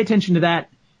 But pay attention to that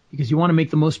because you want to make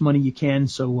the most money you can.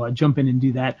 So jump in and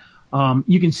do that.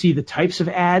 You can see the types of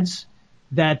ads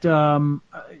that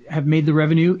have made the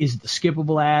revenue. Is it the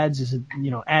skippable ads? Is it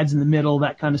ads in the middle,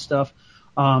 that kind of stuff?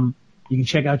 You can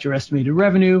check out your estimated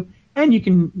revenue, and you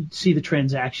can see the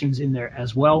transactions in there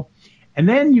as well. And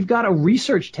then you've got a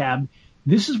research tab.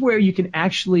 This is where you can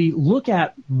actually look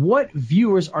at what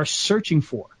viewers are searching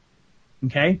for.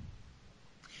 Okay?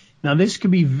 Now, this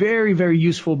could be very, very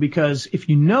useful because if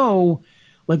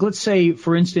like let's say,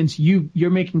 for instance,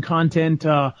 you're making content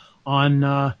on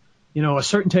a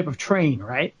certain type of train,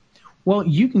 right? Well,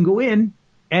 you can go in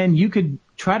and you could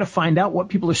try to find out what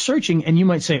people are searching, and you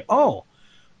might say, oh,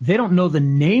 they don't know the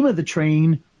name of the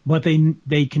train, but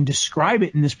they can describe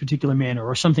it in this particular manner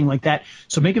or something like that.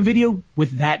 So make a video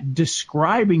with that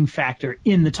describing factor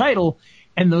in the title,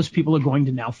 and those people are going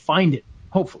to now find it,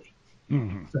 hopefully.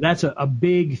 Mm-hmm. So that's a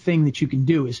big thing that you can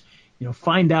do is,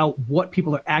 find out what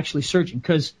people are actually searching.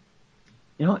 Because,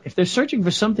 if they're searching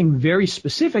for something very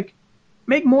specific,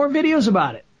 make more videos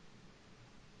about it.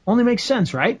 Only makes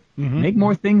sense, right? Mm-hmm. Make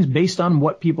more things based on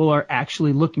what people are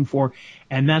actually looking for,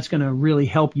 and that's going to really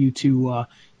help you to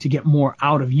get more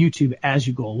out of YouTube as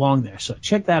you go along there. So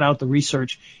check that out. The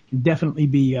research can definitely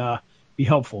be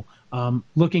helpful.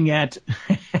 Looking at,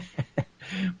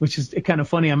 which is kind of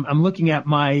funny. I'm looking at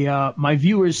my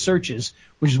viewers' searches,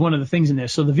 which is one of the things in there.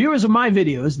 So the viewers of my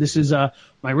videos, this is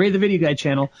my Ray the Video Guy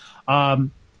channel.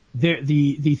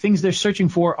 The things they're searching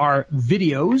for are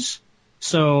videos.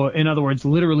 So, in other words,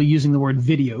 literally using the word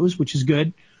videos, which is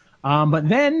good. But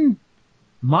then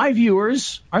my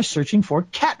viewers are searching for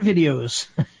cat videos.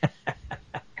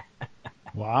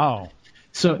 Wow.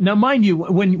 So now, mind you,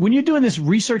 when you're doing this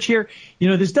research here,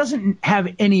 this doesn't have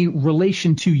any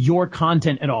relation to your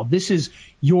content at all. This is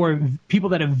your people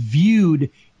that have viewed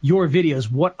your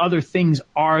videos. What other things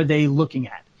are they looking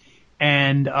at?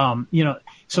 And,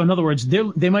 so in other words,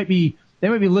 they might be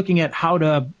looking at how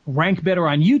to rank better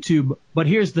on YouTube, but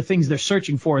here's the things they're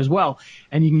searching for as well.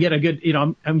 And you can get a good,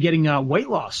 I'm getting weight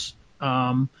loss.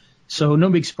 So no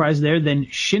big surprise there. Then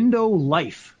Shindo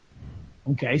Life.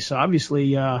 Okay. So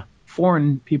obviously,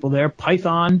 foreign people there.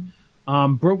 Python,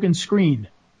 broken screen.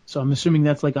 So I'm assuming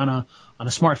that's like on a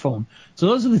smartphone. So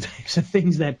those are the types of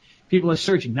things that people are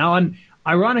searching. Now,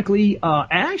 ironically,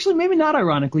 actually maybe not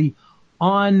ironically,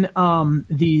 on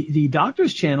the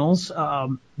doctors' channels,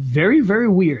 very, very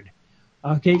weird.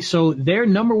 Okay, so their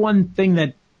number one thing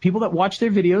that people that watch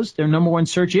their videos, their number one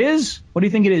search is, what do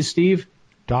you think it is, Steve?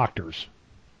 Doctors.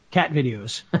 Cat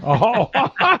videos. Oh.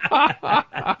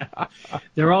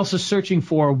 They're also searching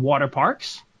for water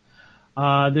parks.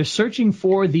 They're searching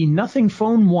for the Nothing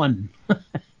Phone 1.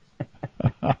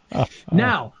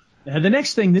 Now, the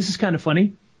next thing, this is kind of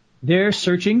funny. They're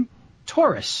searching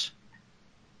Taurus.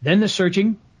 Then they're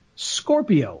searching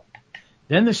Scorpio.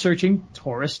 Then they're searching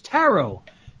Taurus Tarot.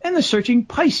 And they're searching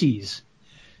Pisces.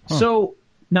 Huh. So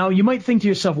now you might think to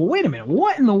yourself, well, wait a minute,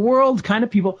 what in the world kind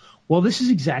of people? Well, this is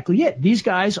exactly it. These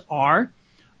guys are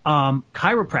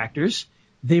chiropractors.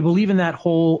 They believe in that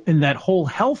whole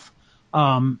health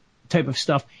type of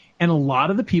stuff. And a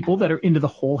lot of the people that are into the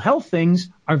whole health things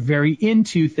are very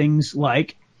into things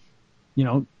like,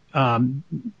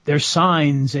 their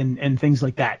signs and things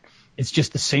like that. It's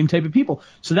just the same type of people.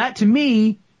 So that to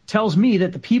me tells me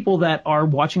that the people that are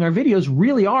watching our videos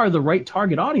really are the right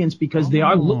target audience, because they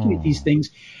are looking at these things.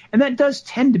 And that does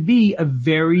tend to be a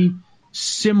very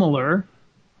similar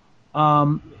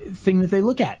thing that they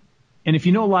look at. And if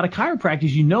you know a lot of chiropractors,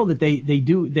 you know that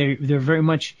they're very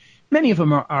much, many of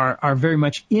them are very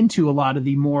much into a lot of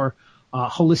the more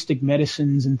holistic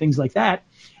medicines and things like that.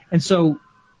 And so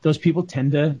those people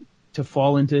tend to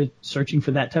fall into searching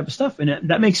for that type of stuff. And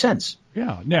that makes sense.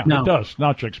 Yeah, it does.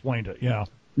 Not you explained it, yeah.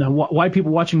 Now, why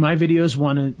people watching my videos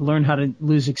want to learn how to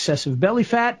lose excessive belly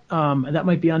fat, that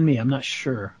might be on me. I'm not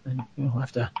sure. And you'll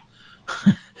have to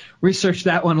research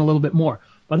that one a little bit more.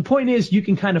 But the point is, you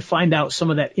can kind of find out some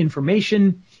of that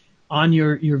information on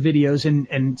your videos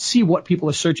and see what people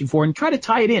are searching for and try to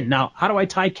tie it in. Now, how do I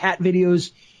tie cat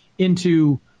videos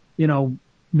into,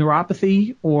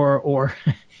 neuropathy or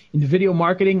into video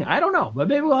marketing? I don't know, but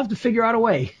maybe we'll have to figure out a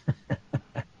way.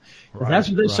 That's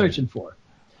what they're searching for.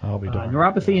 I'll be darned.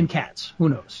 Neuropathy and cats. Who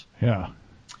knows? Yeah.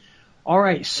 All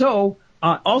right. So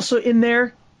also in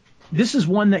there, this is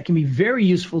one that can be very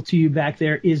useful to you back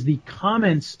there, is the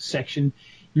comments section.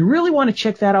 You really want to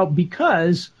check that out,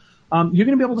 because you're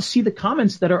going to be able to see the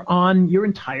comments that are on your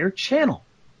entire channel.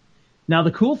 Now,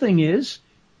 the cool thing is,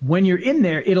 when you're in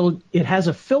there, it has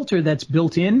a filter that's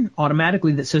built in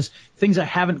automatically that says things I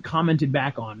haven't commented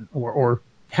back on or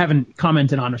haven't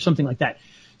commented on or something like that.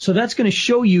 So that's going to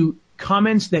show you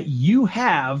comments that you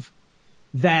have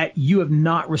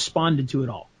not responded to at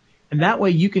all. And that way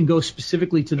you can go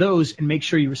specifically to those and make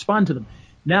sure you respond to them.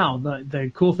 Now,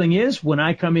 the cool thing is, when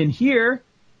I come in here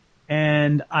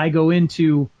and I go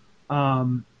into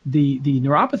the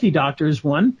neuropathy doctors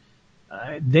one,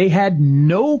 they had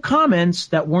no comments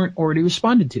that weren't already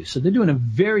responded to. So they're doing a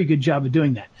very good job of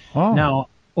doing that. Oh. Now,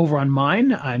 over on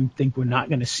mine, I think we're not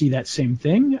going to see that same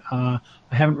thing. I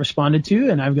haven't responded to,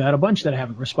 and I've got a bunch that I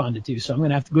haven't responded to. So I'm going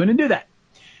to have to go in and do that.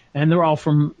 And they're all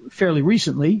from fairly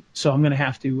recently, so I'm going to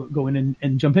have to go in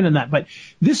and jump in on that. But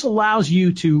this allows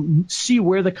you to see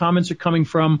where the comments are coming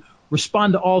from,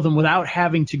 respond to all of them without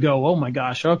having to go, oh my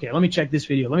gosh, okay, let me check this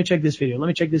video, let me check this video, let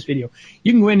me check this video.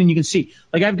 You can go in and you can see,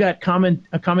 like, I've got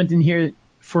a comment in here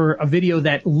for a video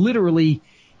that literally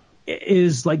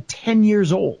is like 10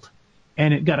 years old,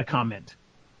 and it got a comment.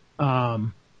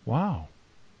 Wow.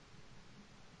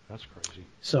 That's crazy.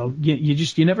 So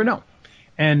you never know.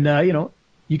 And,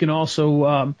 you can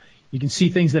also, you can see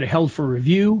things that are held for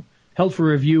review. Held for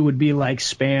review would be like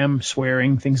spam,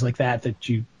 swearing, things like that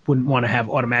you wouldn't want to have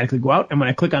automatically go out. And when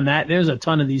I click on that, there's a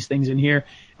ton of these things in here.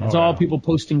 It's all people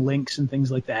posting links and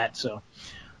things like that. So,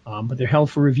 but they're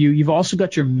held for review. You've also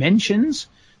got your mentions.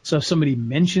 So if somebody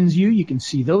mentions you, you can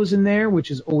see those in there,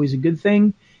 which is always a good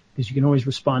thing, because you can always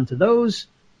respond to those.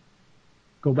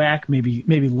 Go back, maybe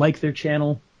like their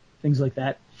channel, things like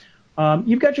that.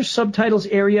 You've got your subtitles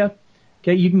area.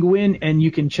 Okay, you can go in and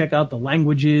you can check out the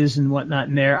languages and whatnot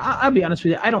in there. I'll be honest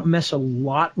with you, I don't mess a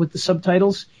lot with the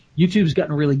subtitles. YouTube's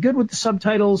gotten really good with the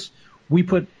subtitles. We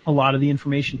put a lot of the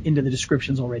information into the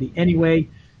descriptions already anyway,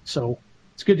 so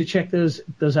it's good to check those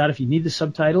out. If you need the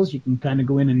subtitles, you can kind of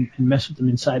go in and mess with them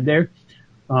inside there.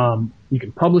 You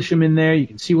can publish them in there. You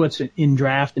can see what's in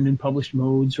draft and in published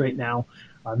modes right now.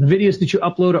 The videos that you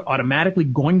upload are automatically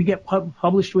going to get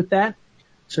published with that,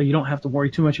 so you don't have to worry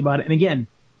too much about it. And again,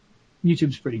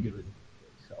 YouTube's pretty good with it.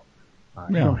 So,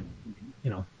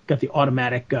 got the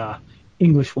automatic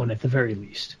English one at the very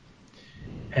least.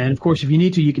 And of course, if you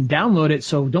need to, you can download it.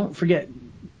 So don't forget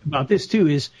about this too,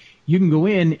 is you can go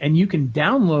in and you can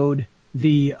download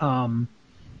the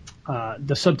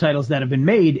subtitles that have been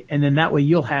made, and then that way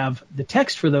you'll have the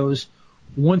text for those.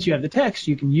 Once you have the text,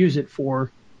 you can use it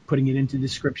for putting it into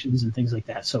descriptions and things like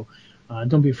that. So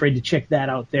don't be afraid to check that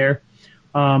out there.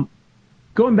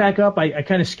 Going back up, I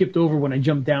kind of skipped over when I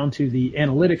jumped down to the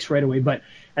analytics right away, but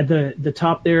at the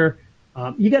top there,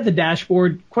 you got the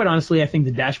dashboard. Quite honestly, I think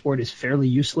the dashboard is fairly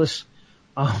useless.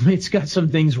 It's got some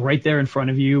things right there in front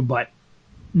of you, but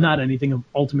not anything of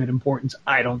ultimate importance,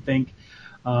 I don't think.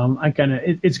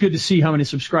 It's good to see how many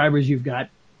subscribers you've got.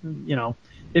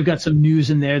 They've got some news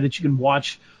in there that you can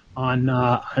watch on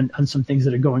some things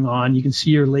that are going on. You can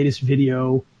see your latest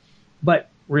video, but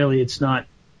really it's not,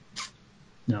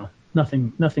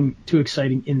 nothing too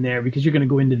exciting in there, because you're going to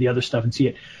go into the other stuff and see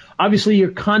it. Obviously,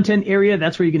 your content area,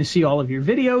 that's where you're going to see all of your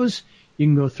videos. You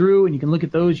can go through and you can look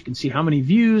at those. You can see how many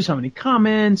views, how many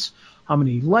comments, how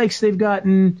many likes they've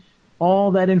gotten,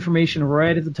 all that information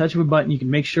right at the touch of a button. You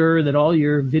can make sure that all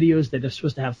your videos that are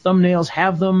supposed to have thumbnails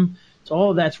have them, So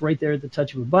all of that's right there at the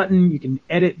touch of a button. You can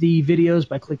edit the videos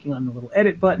by clicking on the little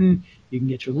edit button. You can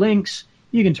get your links.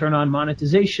 You can turn on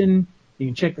monetization. You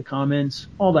can check the comments,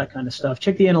 all that kind of stuff.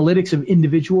 Check the analytics of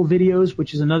individual videos,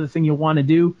 which is another thing you'll want to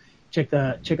do. Check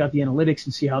out the analytics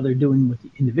and see how they're doing with the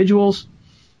individuals.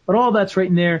 But all that's right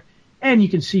in there. And you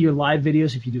can see your live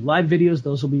videos. If you do live videos,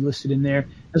 those will be listed in there,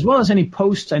 as well as any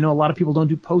posts. I know a lot of people don't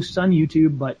do posts on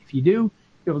YouTube, but if you do, you'll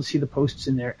be able to see the posts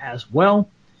in there as well.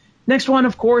 Next one,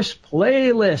 of course,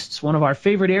 playlists, one of our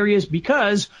favorite areas,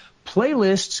 because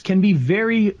playlists can be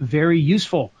very, very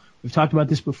useful. We've talked about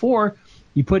this before.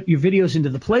 You put your videos into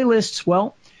the playlists.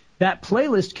 Well, that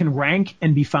playlist can rank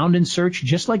and be found in search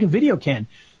just like a video can.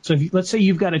 So if let's say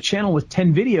you've got a channel with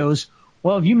 10 videos.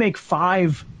 Well, if you make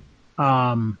 5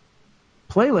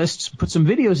 playlists, put some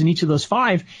videos in each of those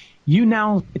 5, you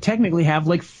now technically have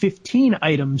like 15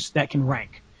 items that can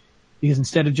rank. Because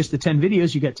instead of just the 10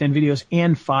 videos, you got 10 videos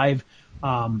and 5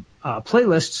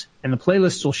 playlists, and the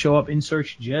playlists will show up in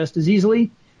search just as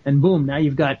easily. And boom, now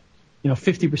you've got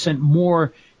 50%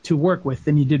 more to work with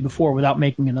than you did before without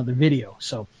making another video.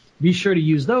 So be sure to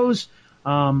use those.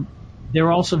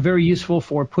 They're also very useful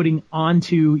for putting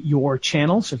onto your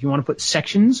channel. So if you want to put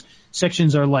sections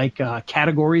are like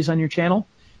categories on your channel.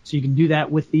 So you can do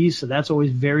that with these. So that's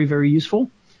always very, very useful.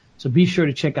 So be sure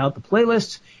to check out the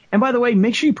playlists. And by the way,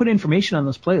 make sure you put information on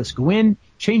those playlists. Go in,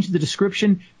 change the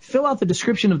description, fill out the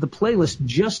description of the playlist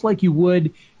just like you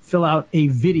would fill out a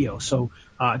video. So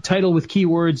title with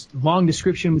keywords, long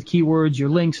description with keywords, your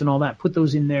links and all that. Put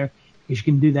those in there because you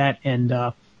can do that and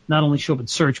not only show up in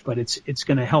search, but it's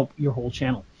going to help your whole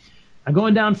channel. Now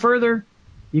going down further,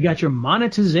 you got your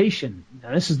monetization.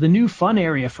 Now this is the new fun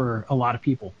area for a lot of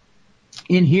people.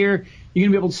 In here, you're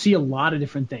going to be able to see a lot of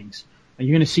different things.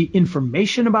 You're going to see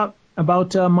information about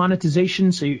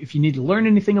monetization. So if you need to learn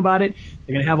anything about it,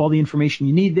 they're going to have all the information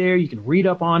you need there. You can read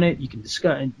up on it. You can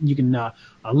discuss. You can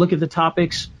look at the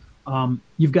topics.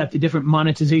 You've got the different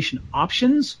monetization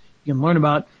options. You can learn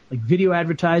about like video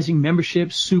advertising,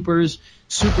 memberships, supers.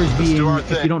 Supers being,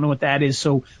 if you don't know what that is.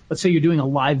 So let's say you're doing a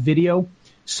live video.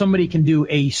 Somebody can do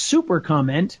a super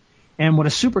comment. And what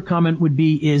a super comment would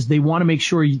be is they want to make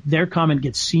sure their comment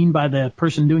gets seen by the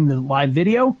person doing the live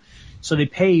video. So they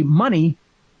pay money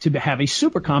to have a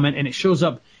super comment, and it shows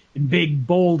up in big,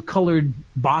 bold, colored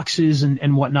boxes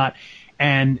and whatnot.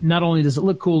 And not only does it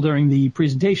look cool during the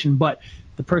presentation, but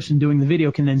the person doing the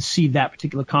video can then see that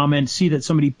particular comment, see that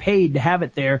somebody paid to have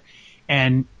it there,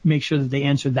 and make sure that they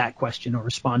answer that question or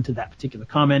respond to that particular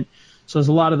comment. So there's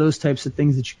a lot of those types of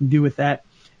things that you can do with that.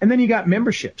 And then you got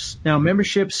memberships. Now,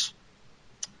 memberships,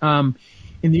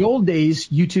 in the old days,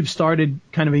 YouTube started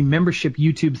kind of a membership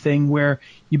YouTube thing where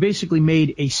you basically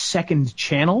made a second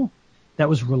channel that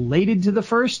was related to the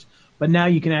first, but now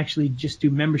you can actually just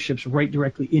do memberships right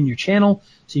directly in your channel.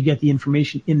 So you get the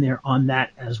information in there on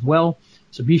that as well.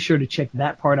 So be sure to check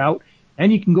that part out.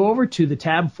 And you can go over to the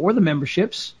tab for the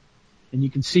memberships, and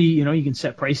you can see, you can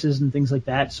set prices and things like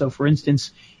that. So for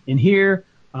instance, in here,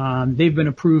 they've been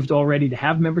approved already to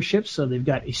have memberships. So they've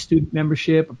got a student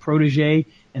membership, a protege,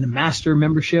 and a master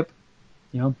membership.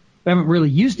 We haven't really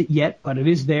used it yet, but it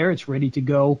is there. It's ready to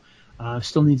go.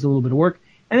 Still needs a little bit of work.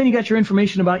 And then you got your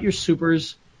information about your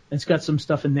supers. It's got some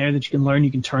stuff in there that you can learn.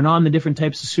 You can turn on the different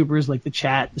types of supers, like the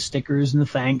chat, the stickers, and the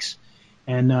thanks.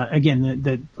 And again,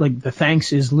 the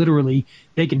thanks is literally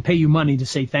they can pay you money to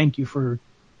say thank you for,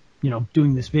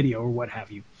 doing this video or what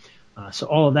have you. So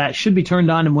all of that should be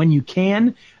turned on, and when you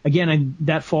can, again,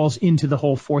 that falls into the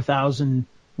whole 4,000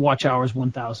 watch hours,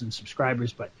 1,000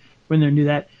 subscribers, but when they're new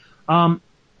that. And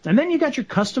then you got your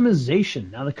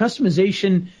customization. Now the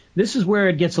customization, this is where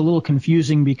it gets a little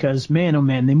confusing because, man, oh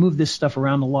man, they move this stuff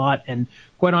around a lot, and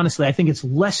quite honestly, I think it's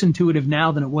less intuitive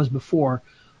now than it was before.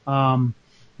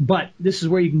 But this is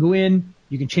where you can go in,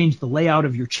 you can change the layout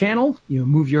of your channel,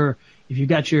 if you've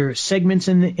got your segments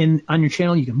on your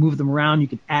channel, you can move them around. You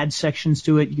can add sections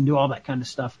to it. You can do all that kind of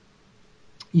stuff.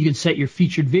 You can set your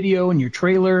featured video and your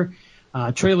trailer.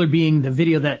 Trailer being the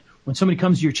video that when somebody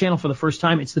comes to your channel for the first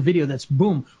time, it's the video that's,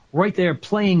 boom, right there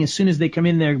playing as soon as they come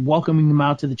in there, welcoming them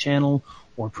out to the channel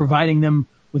or providing them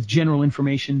with general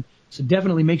information. So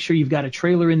definitely make sure you've got a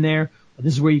trailer in there.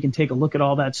 This is where you can take a look at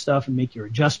all that stuff and make your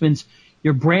adjustments.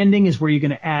 Your branding is where you're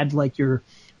going to add like your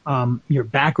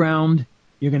background.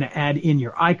 You're going to add in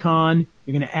your icon.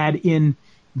 You're going to add in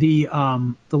the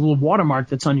little watermark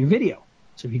that's on your video.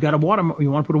 So if you got a watermark, you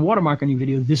want to put a watermark on your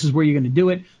video, this is where you're going to do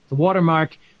it. The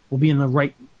watermark will be in the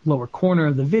right lower corner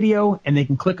of the video, and they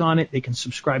can click on it. They can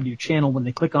subscribe to your channel when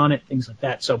they click on it, things like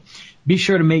that. So be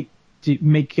sure to make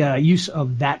use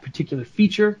of that particular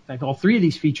feature. In fact, all 3 of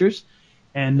these features,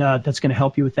 and that's going to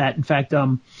help you with that. In fact,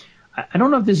 I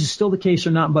don't know if this is still the case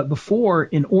or not, but before,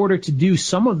 in order to do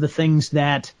some of the things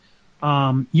that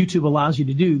YouTube allows you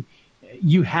to do,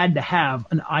 you had to have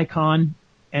an icon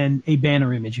and a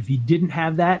banner image. If you didn't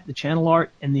have that, the channel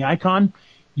art and the icon,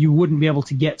 you wouldn't be able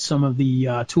to get some of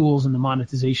the tools and the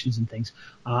monetizations and things.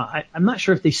 I'm not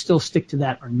sure if they still stick to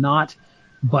that or not,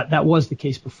 but that was the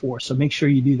case before. So make sure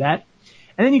you do that.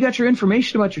 And then you got your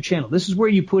information about your channel. This is where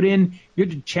you put in your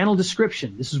channel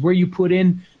description. This is where you put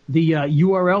in the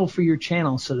URL for your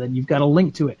channel so that you've got a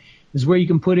link to it. This is where you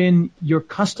can put in your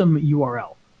custom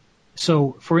URL.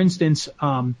 So, for instance,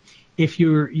 if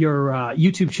your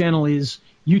YouTube channel is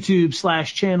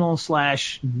YouTube/channel/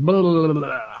 blah, blah,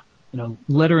 blah,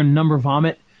 letter and number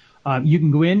vomit, you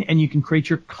can go in and you can create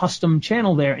your custom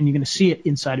channel there, and you're going to see it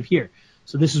inside of here.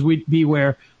 So this would be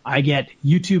where I get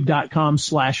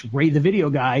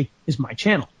youtube.com/RayTheVideoGuy is my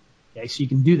channel. Okay, so you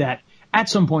can do that at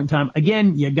some point in time.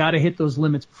 Again, you got to hit those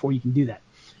limits before you can do that.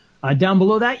 Down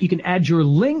below that, you can add your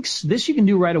links. This you can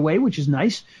do right away, which is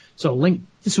nice. So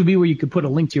this would be where you could put a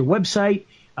link to your website.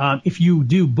 If you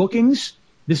do bookings,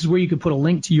 this is where you could put a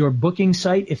link to your booking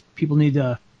site if people need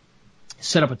to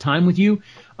set up a time with you.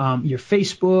 Your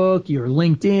Facebook, your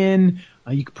LinkedIn,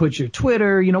 you could put your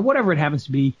Twitter, whatever it happens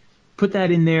to be. Put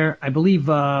that in there. I believe,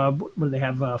 what do they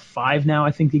have? 5 now,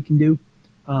 I think you can do.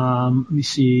 Let me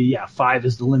see. Yeah, 5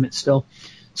 is the limit still.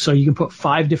 So you can put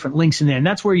 5 different links in there. And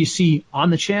that's where you see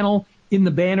on the channel, in the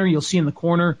banner, you'll see in the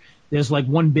corner, there's like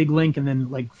one big link and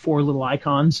then like 4 little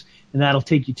icons. And that'll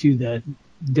take you to the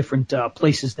different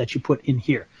places that you put in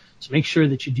here. So make sure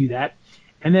that you do that.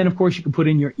 And then, of course, you can put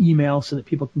in your email so that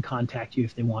people can contact you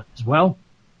if they want as well.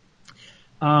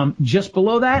 Just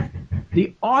below that,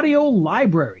 the audio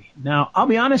library. Now, I'll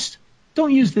be honest,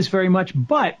 don't use this very much,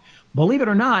 but believe it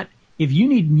or not, if you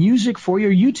need music for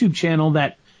your YouTube channel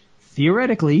that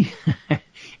theoretically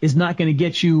is not going to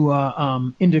get you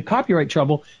into copyright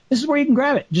trouble, this is where you can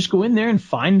grab it. Just go in there and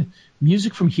find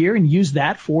music from here and use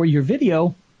that for your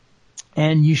video,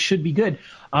 and you should be good.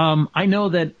 I know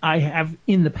that I have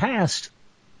in the past,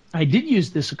 I did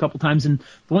use this a couple times, and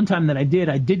the one time that I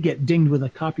did get dinged with a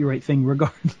copyright thing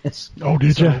regardless. Oh,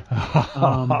 did you?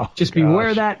 Just be aware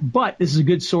of that, but this is a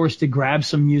good source to grab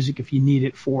some music if you need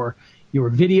it for your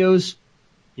videos.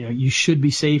 You should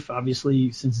be safe,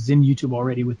 obviously, since it's in YouTube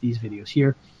already with these videos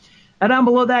here. And down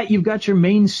below that, you've got your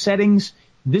main settings.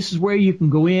 This is where you can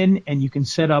go in and you can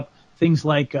set up things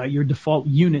like your default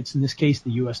units, in this case,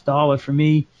 the US dollar for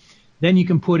me. Then you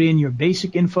can put in your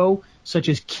basic info, such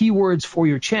as keywords for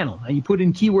your channel. Now, you put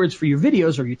in keywords for your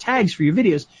videos or your tags for your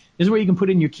videos. This is where you can put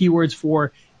in your keywords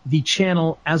for the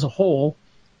channel as a whole,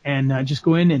 and just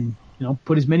go in and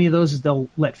put as many of those as they'll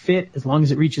let fit. As long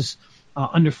as it reaches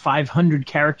under 500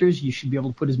 characters, you should be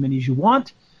able to put as many as you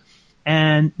want.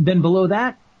 And then below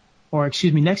that,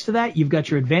 next to that, you've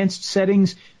got your advanced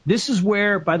settings. This is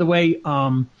where, by the way,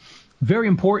 very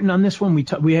important on this one. We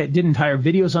did entire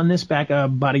videos on this back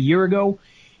about a year ago.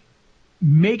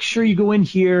 Make sure you go in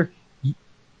here.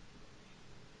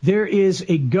 There is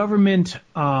a government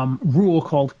rule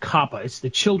called COPPA. It's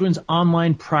the Children's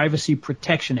Online Privacy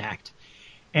Protection Act.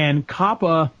 And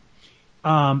COPPA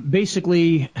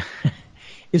basically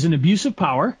is an abuse of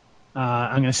power.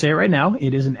 I'm going to say it right now.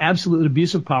 It is an absolute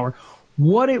abuse of power.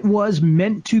 What it was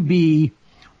meant to be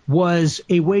was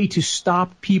a way to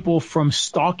stop people from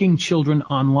stalking children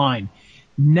online.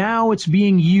 Now it's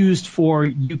being used for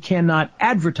you cannot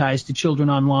advertise to children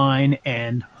online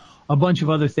and a bunch of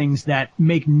other things that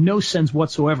make no sense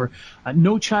whatsoever.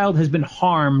 No child has been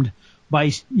harmed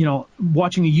by,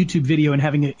 watching a YouTube video and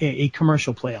having a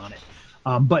commercial play on it.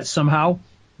 But somehow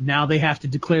now they have to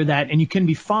declare that, and you can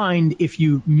be fined if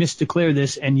you misdeclare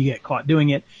this and you get caught doing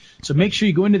it. So make sure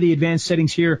you go into the advanced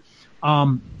settings here.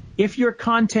 If your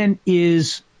content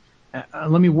is,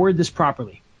 let me word this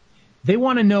properly. They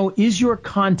want to know, is your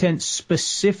content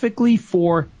specifically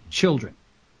for children?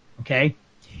 Okay?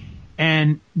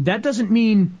 And that doesn't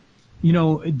mean,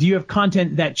 do you have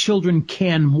content that children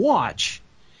can watch?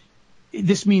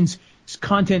 This means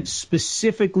content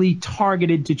specifically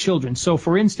targeted to children. So,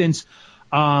 for instance,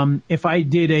 if I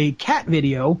did a cat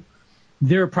video,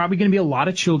 there are probably going to be a lot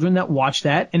of children that watch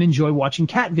that and enjoy watching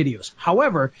cat videos.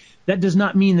 However, that does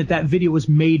not mean that that video was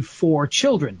made for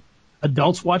children.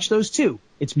 Adults watch those too.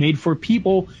 It's made for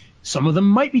people. Some of them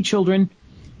might be children,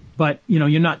 but,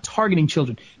 you're not targeting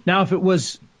children. Now, if it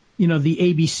was, the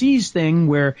ABCs thing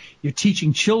where you're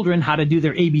teaching children how to do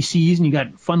their ABCs and you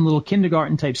got fun little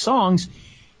kindergarten type songs,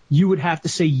 you would have to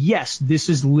say, yes, this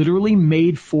is literally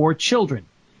made for children.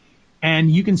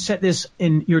 And you can set this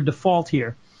in your default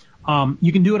here.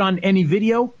 You can do it on any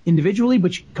video individually,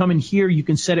 but you come in here, you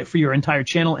can set it for your entire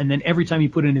channel, and then every time you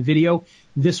put in a video,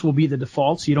 this will be the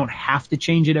default, so you don't have to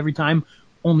change it every time,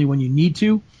 only when you need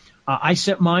to. I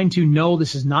set mine to no,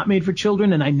 this is not made for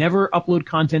children, and I never upload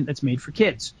content that's made for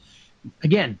kids.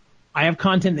 Again, I have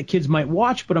content that kids might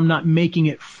watch, but I'm not making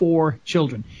it for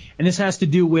children. And this has to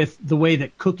do with the way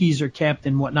that cookies are kept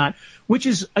and whatnot, which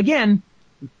is, again,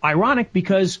 ironic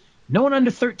because no one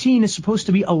under 13 is supposed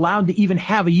to be allowed to even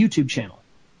have a YouTube channel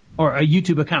or a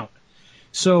YouTube account.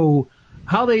 So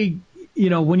how they,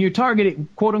 when you're targeting,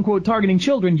 quote unquote, targeting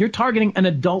children, you're targeting an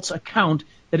adult's account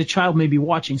that a child may be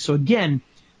watching. So again,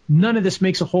 none of this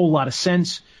makes a whole lot of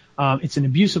sense. It's an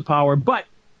abuse of power, but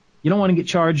you don't want to get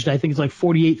charged. I think it's like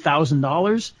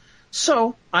 $48,000.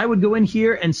 So I would go in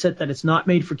here and set that it's not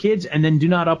made for kids, and then do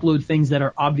not upload things that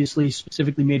are obviously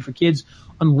specifically made for kids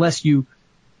unless you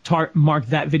mark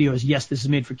that video as, yes, this is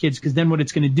made for kids, because then what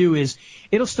it's going to do is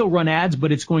it'll still run ads,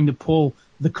 but it's going to pull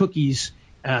the cookies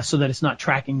so that it's not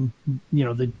tracking,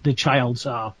 the child's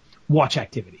watch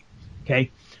activity. Okay.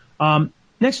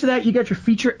 Next to that, you got your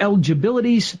feature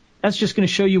eligibilities. That's just going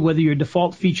to show you whether your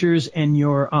default features and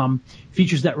your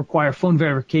features that require phone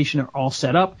verification are all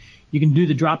set up. You can do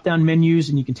the drop-down menus,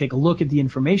 and you can take a look at the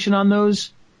information on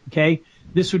those. Okay.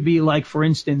 This would be like, for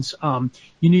instance,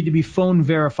 you need to be phone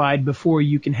verified before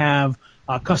you can have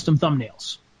custom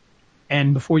thumbnails,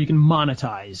 and before you can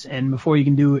monetize, and before you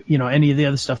can do, any of the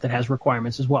other stuff that has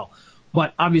requirements as well.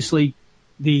 But obviously,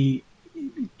 if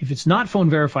it's not phone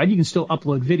verified, you can still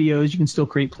upload videos, you can still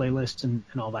create playlists and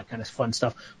all that kind of fun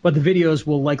stuff. But the videos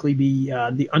will likely be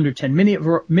the under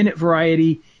 10-minute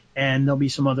variety, and there'll be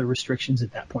some other restrictions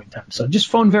at that point in time. So just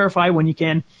phone verify when you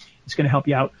can. It's going to help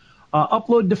you out.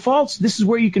 Upload defaults. This is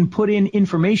where you can put in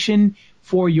information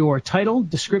for your title,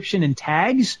 description, and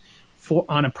tags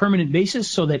on a permanent basis,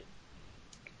 so that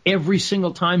every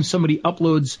single time somebody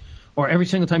uploads, or every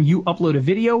single time you upload a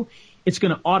video, it's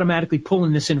going to automatically pull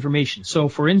in this information. So,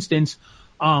 for instance,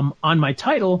 on my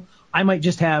title, I might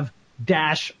just have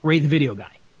Ray the Video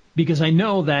Guy, because I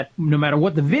know that no matter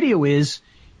what the video is,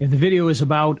 if the video is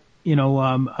about,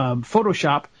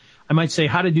 Photoshop, I might say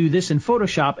how to do this in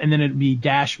Photoshop, and then it'd be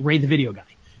Ray the Video Guy,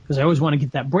 because I always want to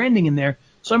get that branding in there.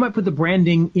 So I might put the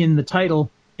branding in the title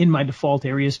in my default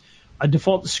areas. A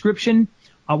default description,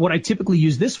 what I typically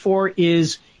use this for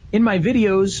is, in my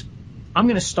videos, I'm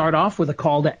going to start off with a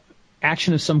call to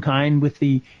action of some kind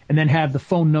and then have the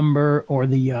phone number or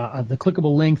the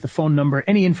clickable link, the phone number,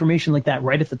 any information like that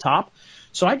right at the top.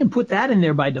 So I can put that in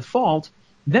there by default.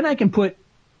 Then I can put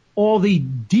all the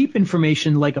deep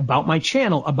information, like about my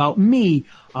channel, about me,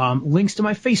 links to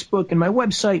my Facebook and my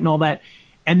website and all that.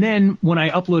 And then when I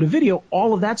upload a video,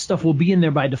 all of that stuff will be in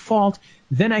there by default.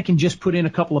 Then I can just put in a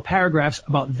couple of paragraphs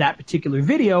about that particular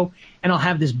video, and I'll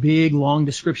have this big, long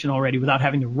description already without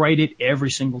having to write it every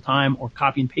single time or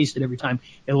copy and paste it every time.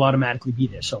 It'll automatically be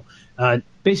there. So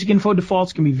basic info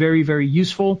defaults can be very, very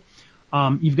useful.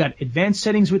 You've got advanced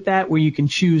settings with that, where you can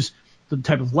choose the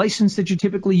type of license that you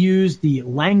typically use, the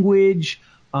language,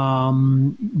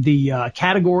 the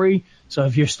category. So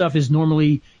if your stuff is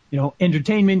normally,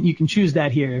 entertainment, you can choose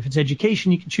that here. If it's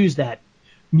education, you can choose that.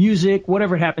 Music,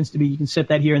 whatever it happens to be, you can set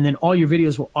that here, and then all your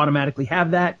videos will automatically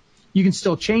have that. You can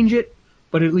still change it,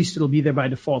 but at least it'll be there by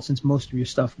default, since most of your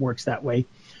stuff works that way.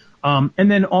 And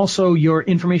then also your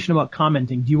information about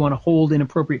commenting. Do you want to hold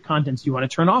inappropriate contents? Do you want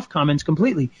to turn off comments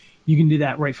completely? You can do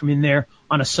that right from in there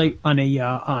on a site, on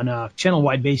a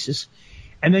channel-wide basis.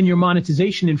 And then your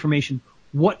monetization information.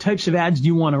 What types of ads do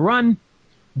you want to run?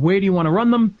 Where do you want to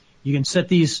run them? You can set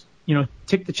these,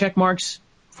 tick the check marks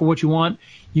for what you want.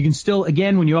 You can still,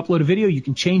 again, when you upload a video, you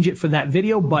can change it for that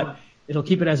video, but it'll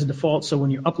keep it as a default. So when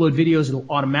you upload videos, it'll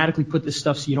automatically put this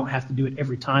stuff, so you don't have to do it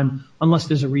every time unless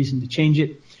there's a reason to change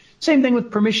it. Same thing with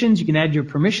permissions. You can add your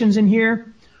permissions in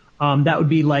here. That would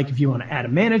be like if you want to add a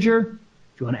manager,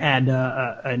 if you want to add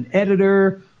an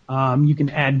editor, you can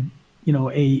add,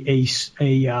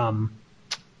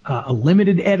 a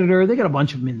limited editor. They got a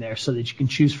bunch of them in there so that you can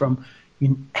choose from. You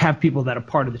can have people that are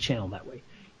part of the channel that way.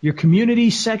 Your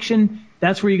community section,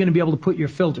 that's where you're going to be able to put your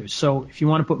filters. So if you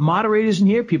want to put moderators in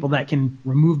here, people that can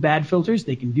remove bad filters,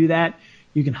 they can do that.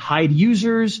 You can hide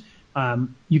users.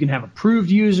 You can have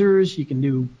approved users. You can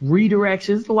do redirects.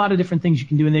 There's a lot of different things you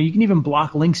can do in there. You can even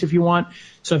block links if you want.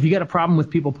 So if you got a problem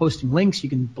with people posting links, you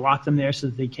can block them there so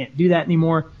that they can't do that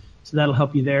anymore. So that'll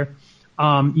help you there.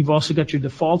 You've also got your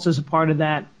defaults as a part of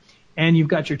that. And you've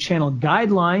got your channel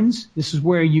guidelines. This is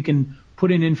where you can put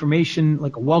in information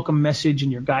like a welcome message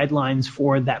and your guidelines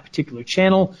for that particular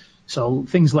channel. So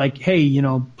things like, hey,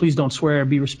 please don't swear,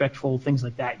 be respectful, things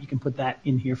like that. You can put that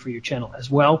in here for your channel as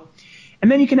well.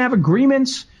 And then you can have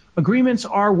agreements. Agreements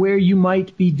are where you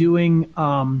might be doing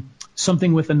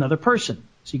something with another person.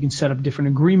 So you can set up different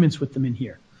agreements with them in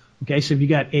here. Okay, so if you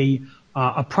got a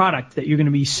product that you're going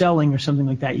to be selling or something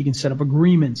like that, you can set up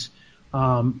agreements,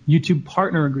 YouTube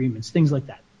partner agreements, things like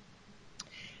that.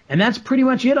 And that's pretty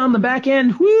much it on the back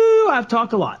end. Woo, I've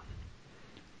talked a lot.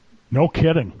 No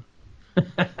kidding.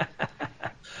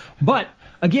 But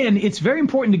again, it's very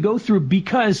important to go through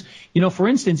because, for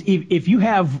instance, if you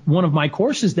have one of my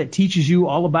courses that teaches you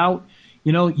all about,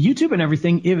 YouTube and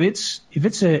everything, if it's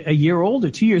a year old or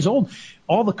 2 years old,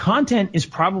 all the content is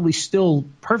probably still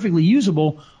perfectly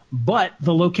usable, but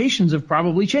the locations have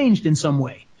probably changed in some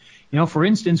way. For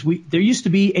instance, there used to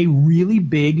be a really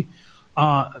big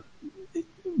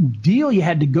deal you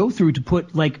had to go through to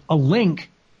put like a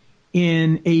link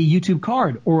in a YouTube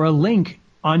card or a link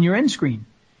on your end screen.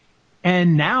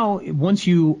 And now, once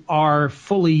you are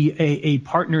fully a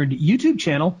partnered YouTube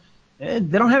channel, they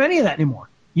don't have any of that anymore.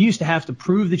 You used to have to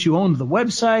prove that you owned the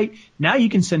website. Now you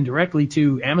can send directly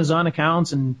to Amazon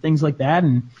accounts and things like that.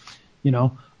 And,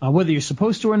 whether you're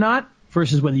supposed to or not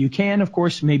versus whether you can, of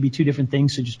course, may be two different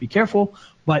things. So just be careful.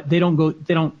 But they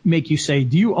don't make you say,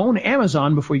 do you own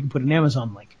Amazon before you can put an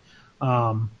Amazon link,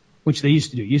 which they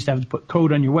used to do. You used to have to put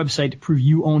code on your website to prove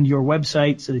you owned your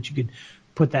website so that you could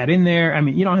put that in there. I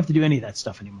mean, you don't have to do any of that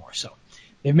stuff anymore. So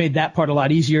they've made that part a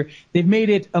lot easier. They've made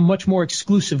it a much more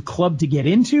exclusive club to get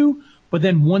into. But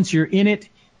then once you're in it,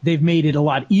 they've made it a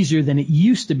lot easier than it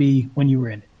used to be when you were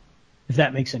in it, if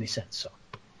that makes any sense. So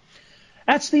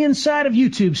that's the inside of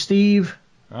YouTube, Steve.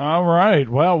 All right.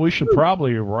 Well, we should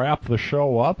probably wrap the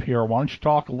show up here. Why don't you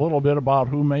talk a little bit about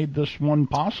who made this one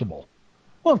possible?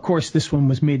 Well, of course, this one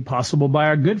was made possible by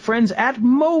our good friends at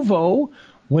Movo.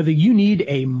 Whether you need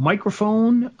a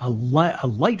microphone, a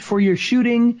light for your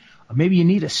shooting, or maybe you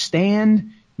need a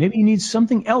stand, maybe you need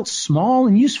something else small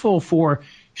and useful for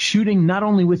shooting not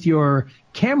only with your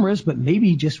cameras, but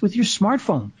maybe just with your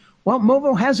smartphone. Well,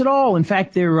 Movo has it all. In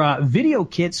fact, their video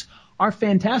kits are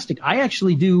fantastic. I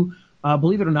actually do,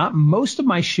 believe it or not, most of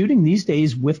my shooting these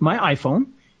days with my iPhone,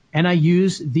 and I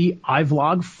use the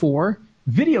iVlog 4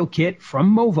 video kit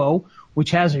from Movo,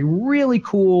 which has a really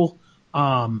cool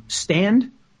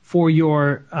stand for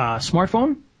your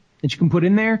smartphone that you can put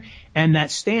in there. And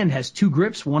that stand has two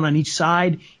grips, one on each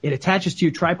side. It attaches to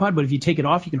your tripod, but if you take it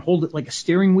off, you can hold it like a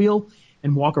steering wheel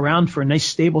and walk around for a nice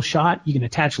stable shot. You can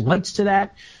attach lights to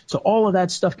that. So all of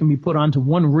that stuff can be put onto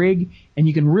one rig, and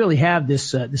you can really have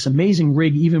this amazing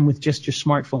rig even with just your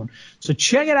smartphone. So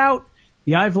check it out,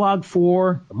 the iVlog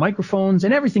 4, the microphones,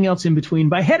 and everything else in between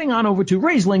by heading on over to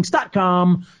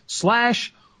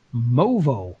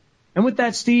raiselinks.com/Movo. And with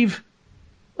that, Steve,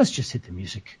 let's just hit the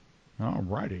music. All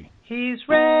righty. He's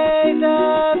Ray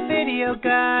the video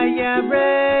guy, yeah,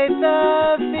 Ray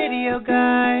the video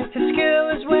guy. His skill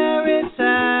is where it's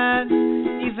at,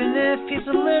 even if he's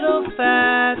a little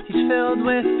fat. He's filled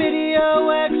with video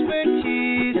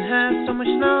expertise and has so much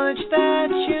knowledge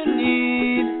that you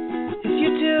need. His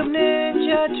YouTube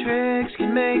ninja tricks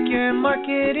can make your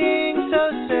marketing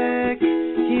so sick.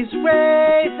 He's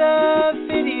Ray the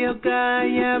video guy,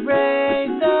 yeah, Ray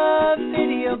the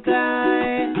video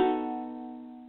guy.